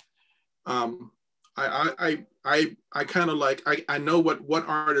me, I kind of like, I know what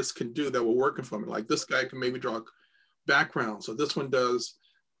artists can do that were working for me. Like this guy can maybe draw background. So this one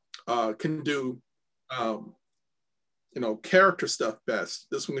can do character stuff best.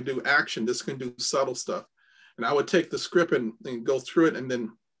 This one can do action. This can do subtle stuff. And I would take the script and go through it, and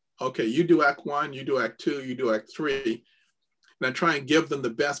then, okay, you do act 1, you do act 2, you do act 3. And I try and give them the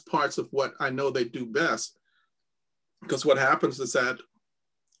best parts of what I know they do best. Because what happens is that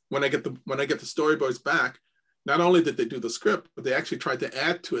when I get the storyboards back, not only did they do the script, but they actually tried to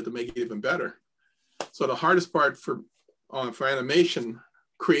add to it to make it even better. So the hardest part for animation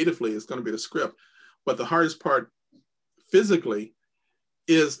creatively is going to be the script, but the hardest part physically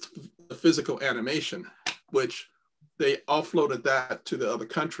is the physical animation, which they offloaded that to the other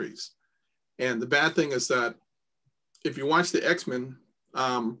countries. And the bad thing is that if you watch the X-Men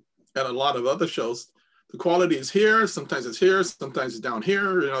and a lot of other shows, the quality is here, sometimes it's here, sometimes it's down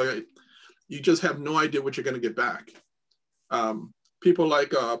here. You just have no idea what you're going to get back. People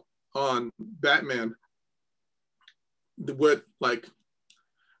like on Batman would like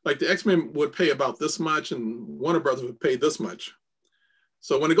the X-Men would pay about this much, and Warner Brothers would pay this much.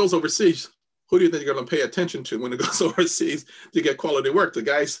 So when it goes overseas, who do you think you're going to pay attention to when it goes overseas to get quality work? The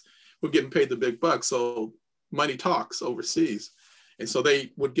guys were getting paid the big bucks, so money talks overseas, and so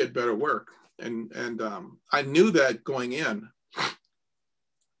they would get better work. And I knew that going in,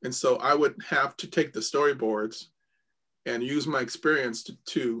 and so I would have to take the storyboards and use my experience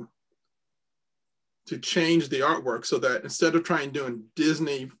to change the artwork, so that instead of trying doing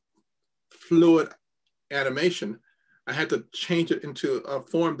Disney fluid animation, I had to change it into a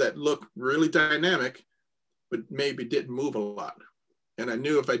form that looked really dynamic, but maybe didn't move a lot. And I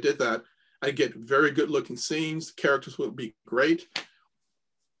knew if I did that, I'd get very good looking scenes, the characters would be great,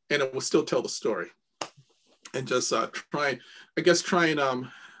 and it would still tell the story. And just trying,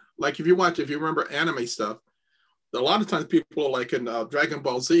 like if you remember anime stuff, a lot of times people are like in Dragon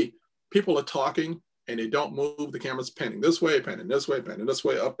Ball Z, people are talking and they don't move, the camera's panning this way, panning this way, panning this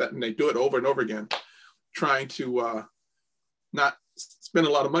way, up that, and they do it over and over again, trying to not spend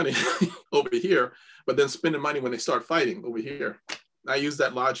a lot of money over here, but then spending money when they start fighting over here. I use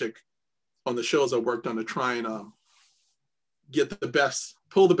that logic on the shows I worked on to try and get the best,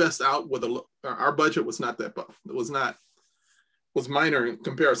 pull the best out with our budget was not that, was minor in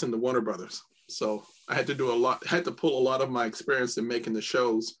comparison to Warner Brothers. So I had to do pull a lot of my experience in making the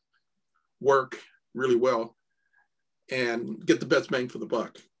shows work really well and get the best bang for the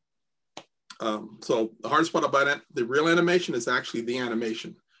buck. So the hardest part about it, the real animation is actually the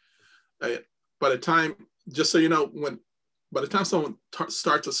animation. By the time, just so you know, by the time someone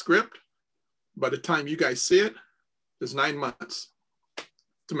starts a script, by the time you guys see it, there's 9 months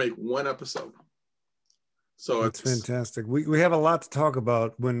to make one episode. So it's fantastic. We have a lot to talk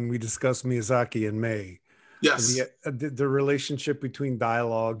about when we discuss Miyazaki in May. Yes. The relationship between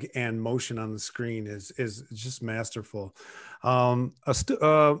dialogue and motion on the screen is just masterful.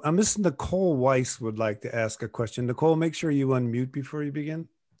 Miss Nicole Weiss would like to ask a question. Nicole, make sure you unmute before you begin.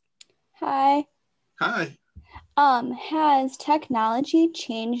 Hi. Hi. Has technology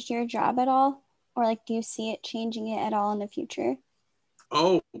changed your job at all? Or like, do you see it changing it at all in the future?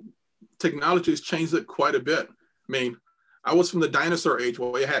 Oh, technology has changed it quite a bit. I mean, I was from the dinosaur age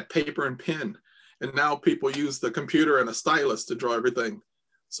where we had paper and pen, and now people use the computer and a stylus to draw everything.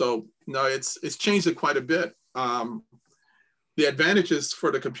 So no, it's changed it quite a bit. The advantages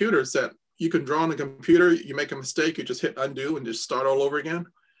for the computer is that you can draw on the computer, you make a mistake, you just hit undo and just start all over again.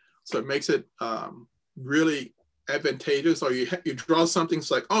 So it makes it really advantageous. Or you draw something,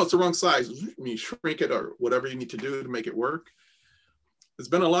 it's like, oh, it's the wrong size. You shrink it or whatever you need to do to make it work. There's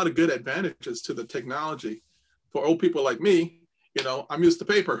been a lot of good advantages to the technology. For old people like me, you know, I'm used to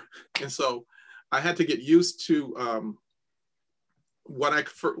paper. And so I had to get used to what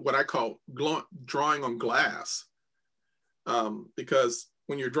I call drawing on glass. Because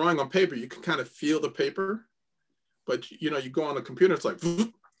when you're drawing on paper, you can kind of feel the paper, but you know, you go on a computer, it's like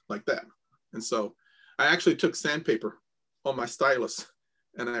that. And so I actually took sandpaper on my stylus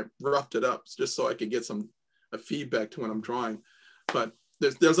and I roughed it up just so I could get a feedback to when I'm drawing. But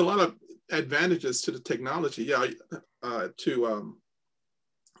there's a lot of advantages to the technology. Yeah, and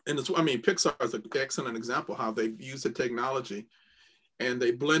Pixar is an excellent example how they've used the technology and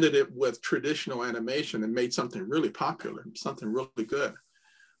they blended it with traditional animation and made something really popular, something really good.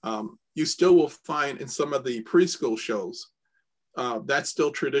 You still will find in some of the preschool shows, that's still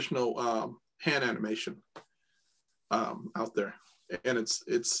traditional hand animation out there. And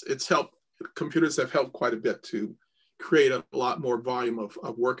it's helped, computers have helped quite a bit to create a lot more volume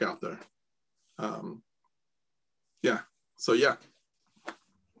of work out there. Yeah, so yeah.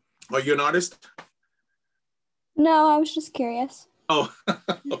 Are you an artist? No, I was just curious. Oh,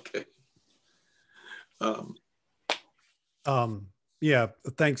 okay. Yeah,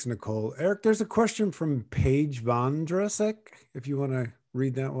 thanks, Nicole. Eric, there's a question from Paige Vondrasek, if you want to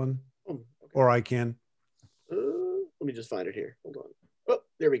read that one. Oh, okay. Or I can. Let me just find it here. Hold on. Oh,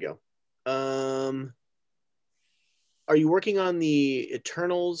 there we go. Are you working on the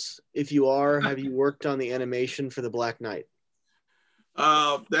Eternals? If you are, have you worked on the animation for the Black Knight?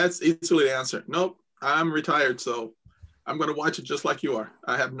 That's easily answered. Nope, I'm retired, so I'm going to watch it just like you are.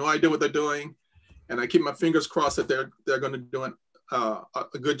 I have no idea what they're doing, and I keep my fingers crossed that they're going to do a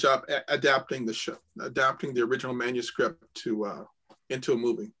good job adapting the show, adapting the original manuscript to into a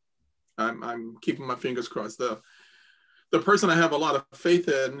movie. I'm keeping my fingers crossed. The person I have a lot of faith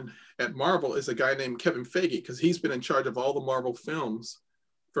in at Marvel is a guy named Kevin Feige, because he's been in charge of all the Marvel films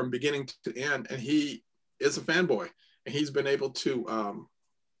from beginning to end, and he is a fanboy, and he's been able to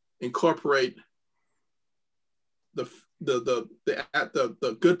incorporate the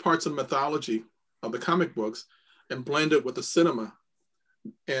good parts of the mythology of the comic books and blend it with the cinema,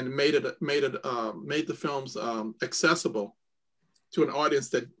 and made the films accessible to an audience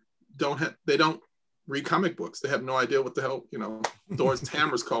that don't read comic books. They have no idea what the hell, you know, Thor's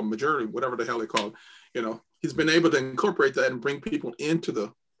hammer's called, majority, whatever the hell they call it. You know, he's been able to incorporate that and bring people into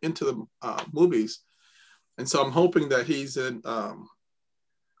the movies. And so I'm hoping that he's in, I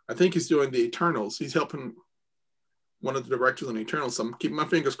think he's doing the Eternals. He's helping one of the directors on the Eternals. So I'm keeping my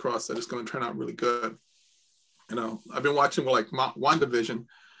fingers crossed that it's going to turn out really good. You know, I've been watching like WandaVision,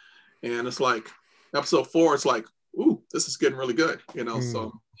 and it's like episode 4, it's like, ooh, this is getting really good, you know.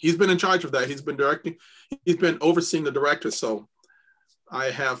 So he's been in charge of that. He's been directing, he's been overseeing the director. So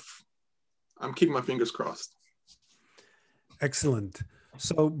I'm keeping my fingers crossed. Excellent.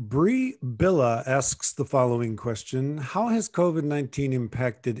 So Bree Billa asks the following question: how has COVID-19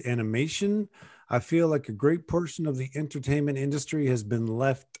 impacted animation? I feel like a great portion of the entertainment industry has been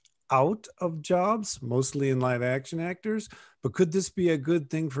left out of jobs, mostly in live action actors, but could this be a good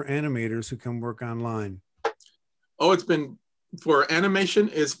thing for animators who can work online? Oh, it's been, for animation,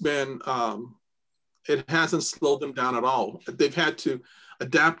 it's been, it hasn't slowed them down at all. They've had to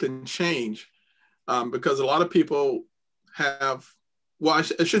adapt and change because a lot of people have, well, I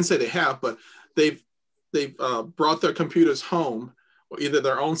shouldn't say they have, but they've brought their computers home, or either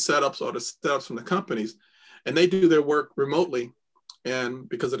their own setups or the setups from the companies, and they do their work remotely. And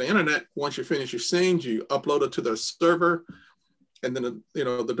because of the internet, once you finish your scenes, you upload it to their server, and then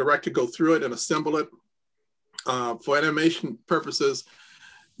the director go through it and assemble it. For animation purposes,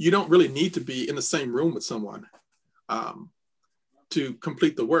 you don't really need to be in the same room with someone to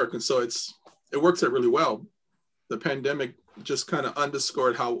complete the work, and so it works out really well. The pandemic just kind of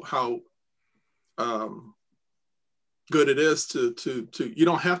underscored how good it is to you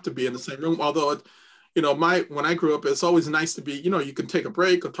don't have to be in the same room. Although when I grew up, it's always nice to be, you can take a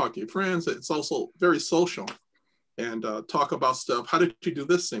break or talk to your friends. It's also very social and talk about stuff. How did you do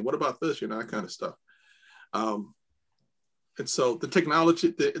this thing? What about this? That kind of stuff. And so the technology,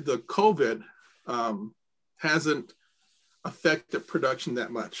 the COVID hasn't affected production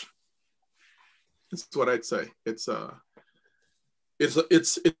that much. That's what I'd say. It's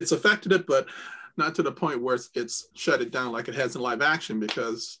affected it, but not to the point where it's shut it down like it has in live action,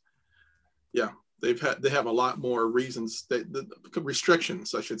 because they have a lot more reasons, the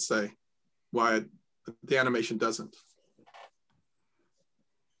restrictions, I should say, why the animation doesn't.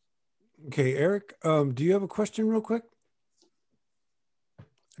 Okay, Eric, do you have a question real quick?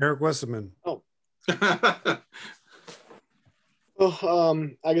 Eric Wesselmann. Oh. Well,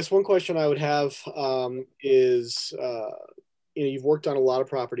 I guess one question I would have is, you've worked on a lot of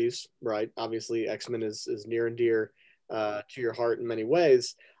properties, right? Obviously, X-Men is near and dear to your heart in many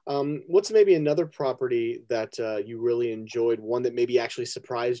ways. What's maybe another property that you really enjoyed, one that maybe actually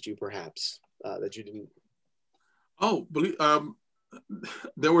surprised you, perhaps, that you didn't? Oh,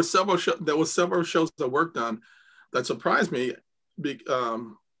 there were several shows I worked on that surprised me.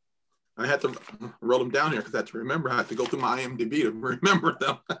 I had to roll them down here because I had to remember. I had to go through my IMDb to remember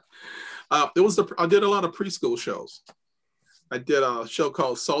them. I did a lot of preschool shows. I did a show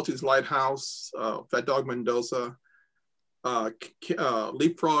called Salty's Lighthouse, Fat Dog Mendoza,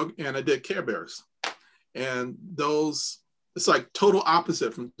 Leapfrog, and I did Care Bears. And those, it's like total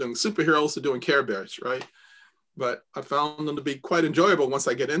opposite from doing superheroes to doing Care Bears, right? But I found them to be quite enjoyable once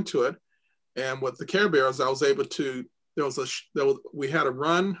I get into it. And with the Care Bears, I was able to, we had a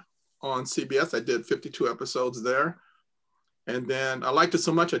run on CBS. I did 52 episodes there. And then I liked it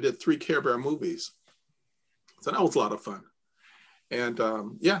so much, I did 3 Care Bear movies. So that was a lot of fun. And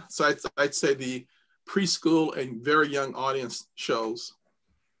so I'd say the preschool and very young audience shows,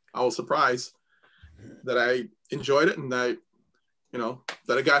 I was surprised that I enjoyed it and that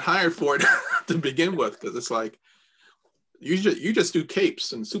I got hired for it to begin with, because it's like, you just do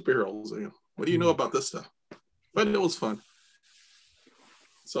capes and superheroes. What do you know about this stuff? But it was fun.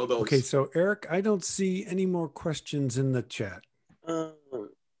 So those. Okay, so Eric, I don't see any more questions in the chat.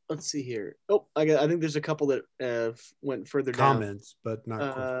 Let's see here. Oh, I think there's a couple that went further down. Comments, but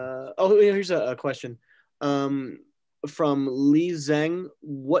not questions. Here's a question. From Li Zheng,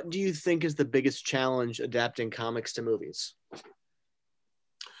 what do you think is the biggest challenge adapting comics to movies?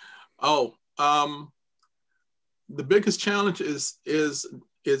 The biggest challenge is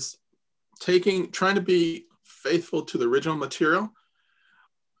trying to be faithful to the original material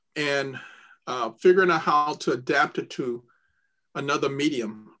and figuring out how to adapt it to another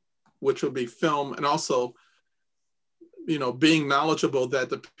medium, which will be film, and also, being knowledgeable that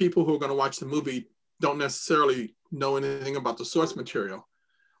the people who are going to watch the movie don't necessarily know anything about the source material.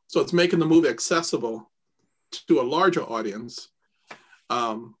 So it's making the movie accessible to a larger audience.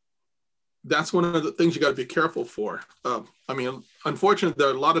 That's one of the things you got to be careful for. Unfortunately, there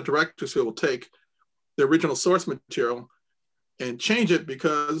are a lot of directors who will take the original source material and change it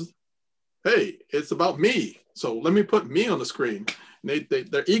because, hey, it's about me. So let me put me on the screen. And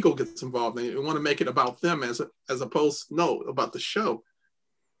their ego gets involved. They want to make it about them as opposed about the show.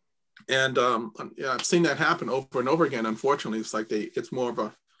 And I've seen that happen over and over again. Unfortunately, it's like it's more of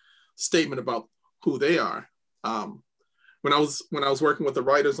a statement about who they are. When I was working with the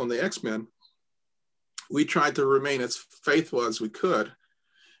writers on the X-Men, we tried to remain as faithful as we could,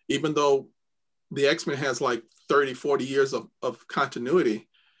 even though the X-Men has like 30, 40 years of continuity,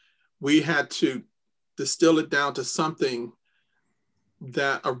 we had to distill it down to something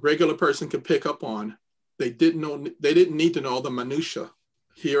that a regular person could pick up on. They didn't need to know all the minutia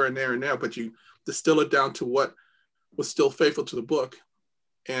here and there, but you distill it down to what was still faithful to the book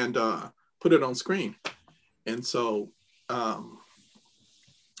and put it on screen. And so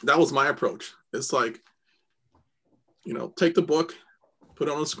that was my approach. It's like, take the book, put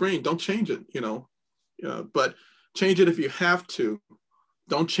it on the screen, don't change it, but change it if you have to.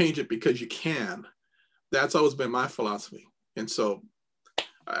 Don't change it because you can. That's always been my philosophy. And so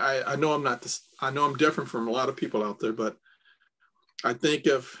I know I'm different from a lot of people out there, but I think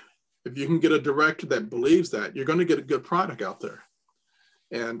if you can get a director that believes that, you're going to get a good product out there.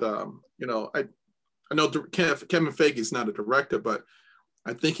 And, I know Kevin Feige is not a director, but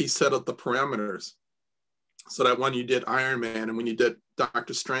I think he set up the parameters so that when you did Iron Man and when you did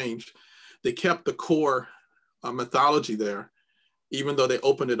Doctor Strange, they kept the core mythology there, even though they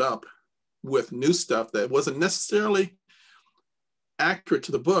opened it up with new stuff that wasn't necessarily accurate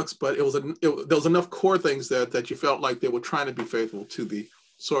to the books, but there was enough core things that you felt like they were trying to be faithful to the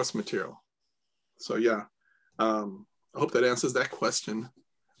source material. So yeah, I hope that answers that question.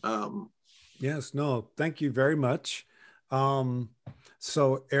 Yes, no, thank you very much.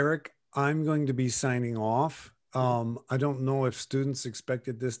 So Eric, I'm going to be signing off. I don't know if students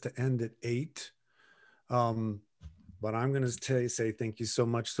expected this to end at 8, but I'm going to say thank you so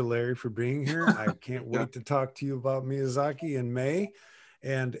much to Larry for being here. I can't wait to talk to you about Miyazaki in May.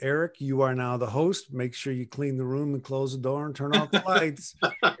 And Eric, you are now the host. Make sure you clean the room and close the door and turn off the lights.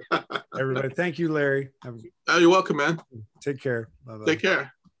 Everybody, thank you, Larry. You're welcome, man. Take care. Bye-bye. Take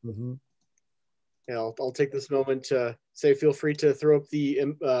care. Mm-hmm. Yeah, I'll take this moment to say, feel free to throw up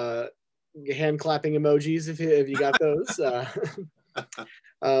the hand clapping emojis if you got those.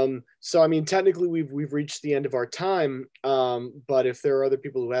 So I mean, technically we've reached the end of our time, but if there are other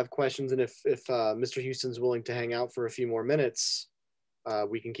people who have questions, and if Mr. Houston's willing to hang out for a few more minutes,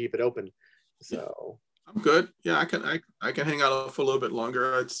 we can keep it open. So I'm good. Yeah, I can hang out for a little bit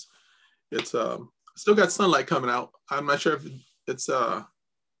longer. It's still got sunlight coming out. I'm not sure if it's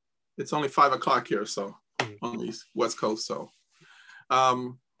only 5 o'clock here, so on the West Coast. So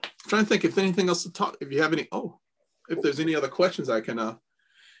trying to think if anything else to talk. If you have if there's any other questions I can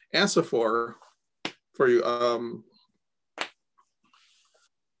answer for you.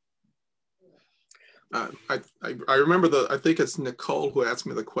 I remember I think it's Nicole who asked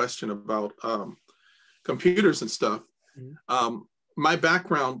me the question about computers and stuff. Mm-hmm. My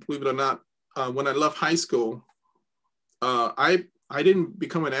background, believe it or not, when I left high school, I didn't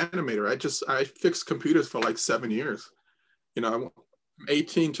become an animator. I fixed computers for like 7 years. I'm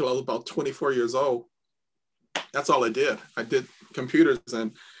 18 till I was about 24 years old. That's all I did. I did computers,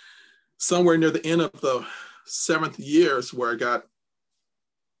 and somewhere near the end of the 7th years where I got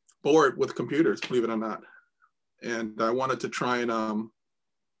bored with computers, believe it or not. And I wanted to try and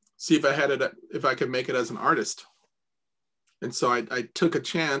see if I could make it as an artist. And so I took a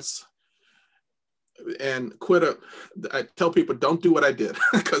chance and I tell people, don't do what I did,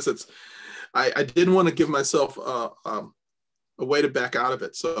 because I didn't want to give myself a way to back out of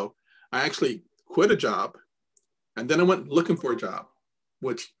it. So I actually quit a job, and then I went looking for a job,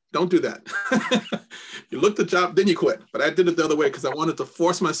 which don't do that. You look the job, then you quit. But I did it the other way because I wanted to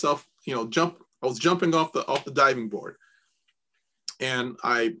force myself, jump. I was jumping off the diving board, and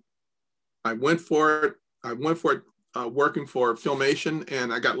I went for it. I went for it working for Filmation,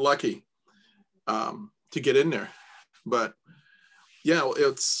 and I got lucky to get in there. But yeah,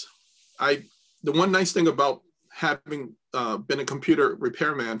 the one nice thing about having been a computer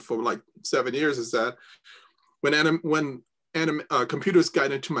repairman for like 7 years is that when computers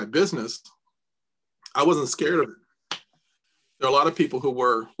got into my business, I wasn't scared of it. There are a lot of people who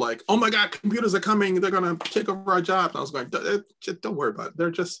were like, "Oh my God, computers are coming! They're going to take over our jobs." And I was going, "Don't worry about it.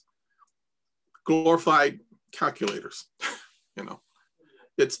 They're just glorified calculators."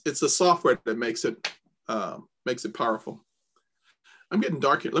 It's the software that makes it powerful. I'm getting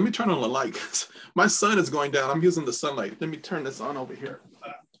dark here. Let me turn on the light. My sun is going down. I'm using the sunlight. Let me turn this on over here.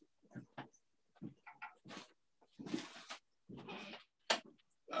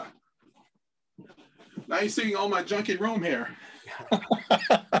 Now you're seeing all my junky room here.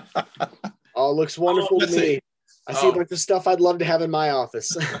 Oh, looks wonderful to me. I see a bunch of stuff I'd love to have in my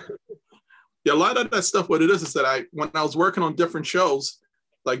office. Yeah, a lot of that stuff, what it is that when I was working on different shows,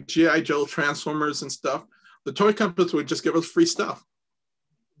 like G.I. Joe, Transformers and stuff, the toy companies would just give us free stuff.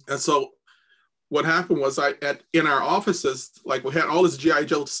 And so what happened was in our offices, like we had all this G.I.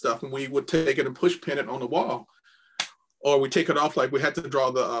 Joe stuff, and we would take it and push pin it on the wall. or we take it off, like we had to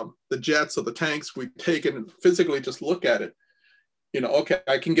draw the jets or the tanks. We take it and physically just look at it. Okay,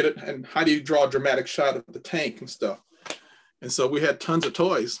 I can get it. And how do you draw a dramatic shot of the tank and stuff? And so we had tons of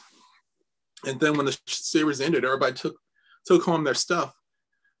toys. And then when the series ended, everybody took home their stuff.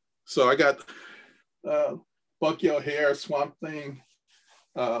 So I got Bucky O'Hare, Swamp Thing,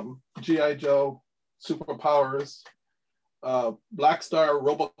 G.I. Joe, Superpowers, Black Star,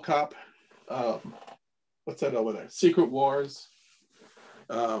 RoboCop, what's that over there? Secret Wars.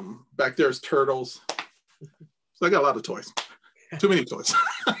 Back there's Turtles. So I got a lot of toys. Too many toys.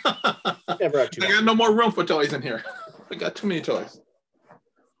 Never have too I got no more room for toys in here. I got too many toys.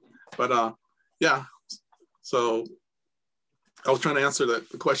 But yeah, so I was trying to answer the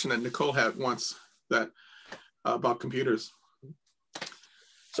question that Nicole had once about computers.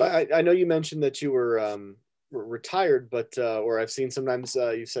 So I know you mentioned that you were retired, but or I've seen sometimes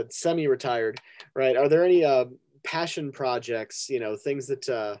you said semi-retired, right? Are there any passion projects, things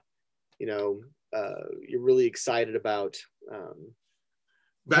that you're really excited about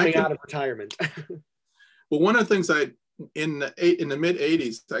coming out of retirement? Well, one of the things in the mid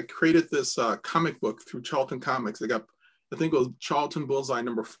 80s, I created this comic book through Charlton Comics. I think it was Charlton Bullseye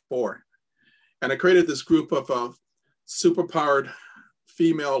 #4. And I created this group of superpowered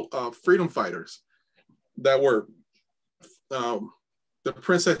female freedom fighters that were, the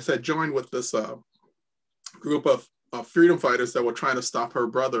princess had joined with this group of freedom fighters that were trying to stop her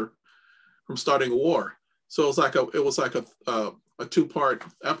brother from starting a war. So it was like a 2-part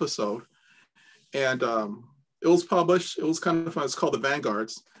episode. And it was published. It was kind of fun. It's called The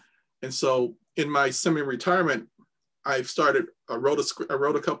Vanguards. And so in my semi-retirement, I wrote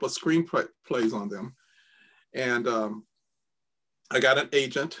a couple of screenplays on them. And I got an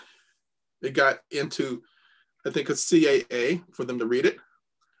agent. It got into, I think, a CAA for them to read it.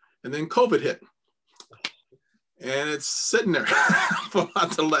 And then COVID hit. And it's sitting there for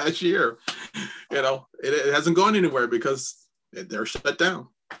about the last year. It hasn't gone anywhere because they're shut down.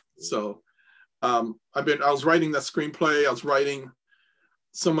 So I was writing that screenplay. I was writing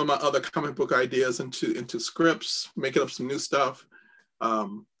some of my other comic book ideas into scripts, making up some new stuff.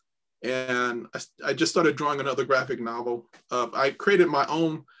 And I just started drawing another graphic novel. I created my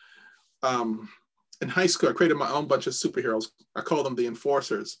own, in high school, I created my own bunch of superheroes. I call them the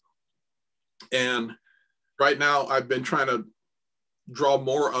Enforcers. And right now I've been trying to draw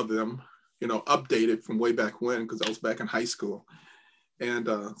more of them, updated from way back when, because I was back in high school. And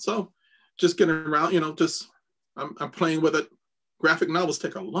so just getting around, I'm playing with it. Graphic novels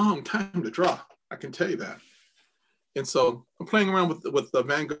take a long time to draw, I can tell you that. And so I'm playing around with the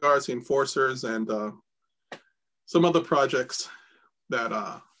Vanguards, the Enforcers, and some other projects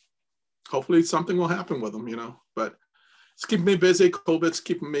that hopefully something will happen with them, but it's keeping me busy. COVID's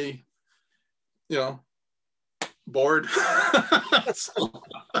keeping me, bored.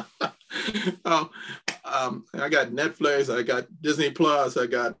 I got Netflix, I got Disney Plus, I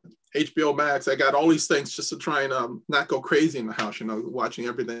got HBO Max, I got all these things just to try and not go crazy in the house, watching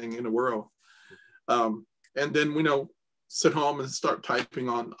everything in the world. And then, sit home and start typing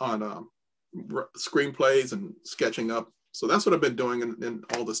on screenplays and sketching up. So that's what I've been doing in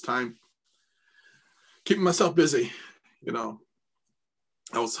all this time, keeping myself busy. I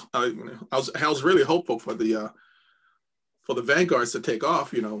was really hopeful for the Vanguards to take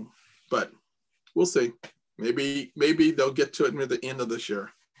off, but we'll see. Maybe they'll get to it near the end of this year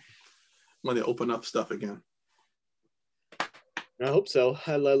when they open up stuff again. I hope so.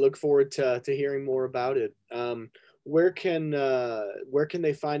 I look forward to hearing more about it. Where can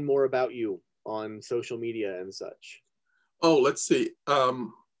they find more about you on social media and such? Oh, let's see.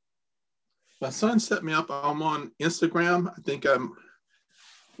 My son set me up. I'm on Instagram. I think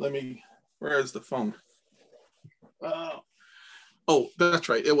where is the phone? Oh, that's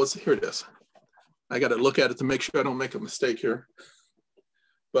right. Here it is. I got to look at it to make sure I don't make a mistake here.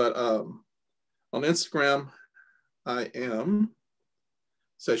 But on Instagram, I am,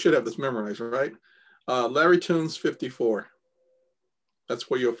 so I should have this memorized, right? Larry Tunes 54. That's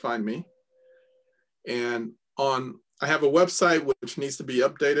where you'll find me. And I have a website which needs to be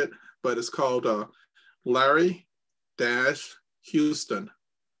updated, but it's called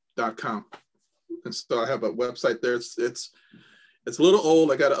Larry-Houston.com. And so I have a website there. It's a little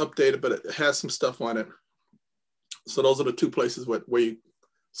old. I got to update it, but it has some stuff on it. So those are the two places where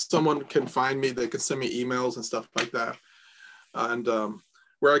someone can find me. They can send me emails and stuff like that. And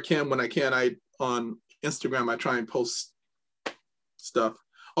when I can, on Instagram, I try and post stuff.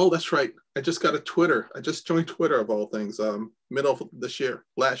 Oh, that's right. I just got a Twitter. I just joined Twitter of all things, middle of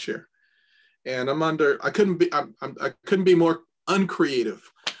last year. And I couldn't be more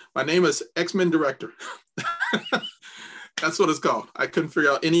uncreative. My name is X-Men Director. That's what it's called. I couldn't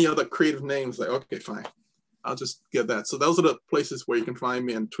figure out any other creative names. Like, okay, fine. I'll just get that. So those are the places where you can find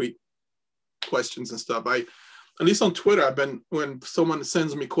me and tweet questions and stuff. At least on Twitter, when someone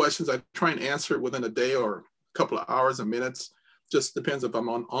sends me questions, I try and answer it within a day or a couple of hours or minutes. Just depends if I'm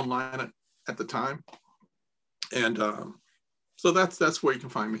online at the time. And so that's where you can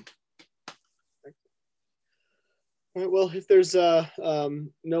find me. All right, well, if there's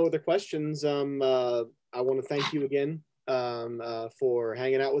no other questions, I want to thank you again for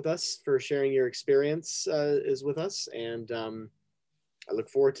hanging out with us, for sharing your experience with us, and I look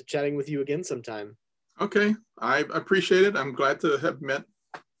forward to chatting with you again sometime. Okay, I appreciate it. I'm glad to have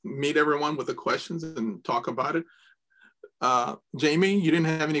meet everyone with the questions and talk about it. Jamie, you didn't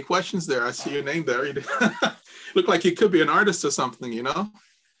have any questions there. I see your name there. You look like you could be an artist or something, you know.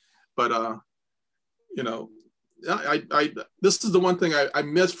 But you know, I this is the one thing I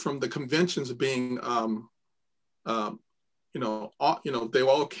missed from the conventions being you know, they were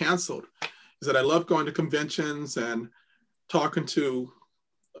all canceled, is that I love going to conventions and talking to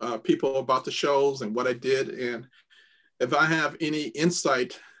people about the shows and what I did. And if I have any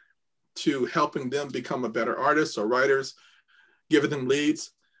insight to helping them become a better artist or writers, giving them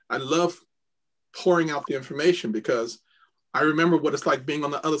leads, I love pouring out the information, because I remember what it's like being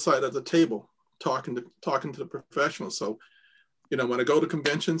on the other side of the table, talking to the professionals. So, you know, when I go to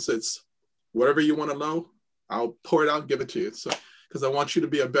conventions, it's whatever you want to know, I'll pour it out and give it to you. So, because I want you to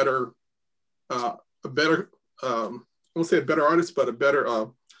be a better, I won't say a better artist, but a better,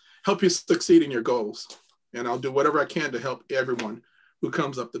 help you succeed in your goals. And I'll do whatever I can to help everyone who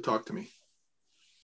comes up to talk to me.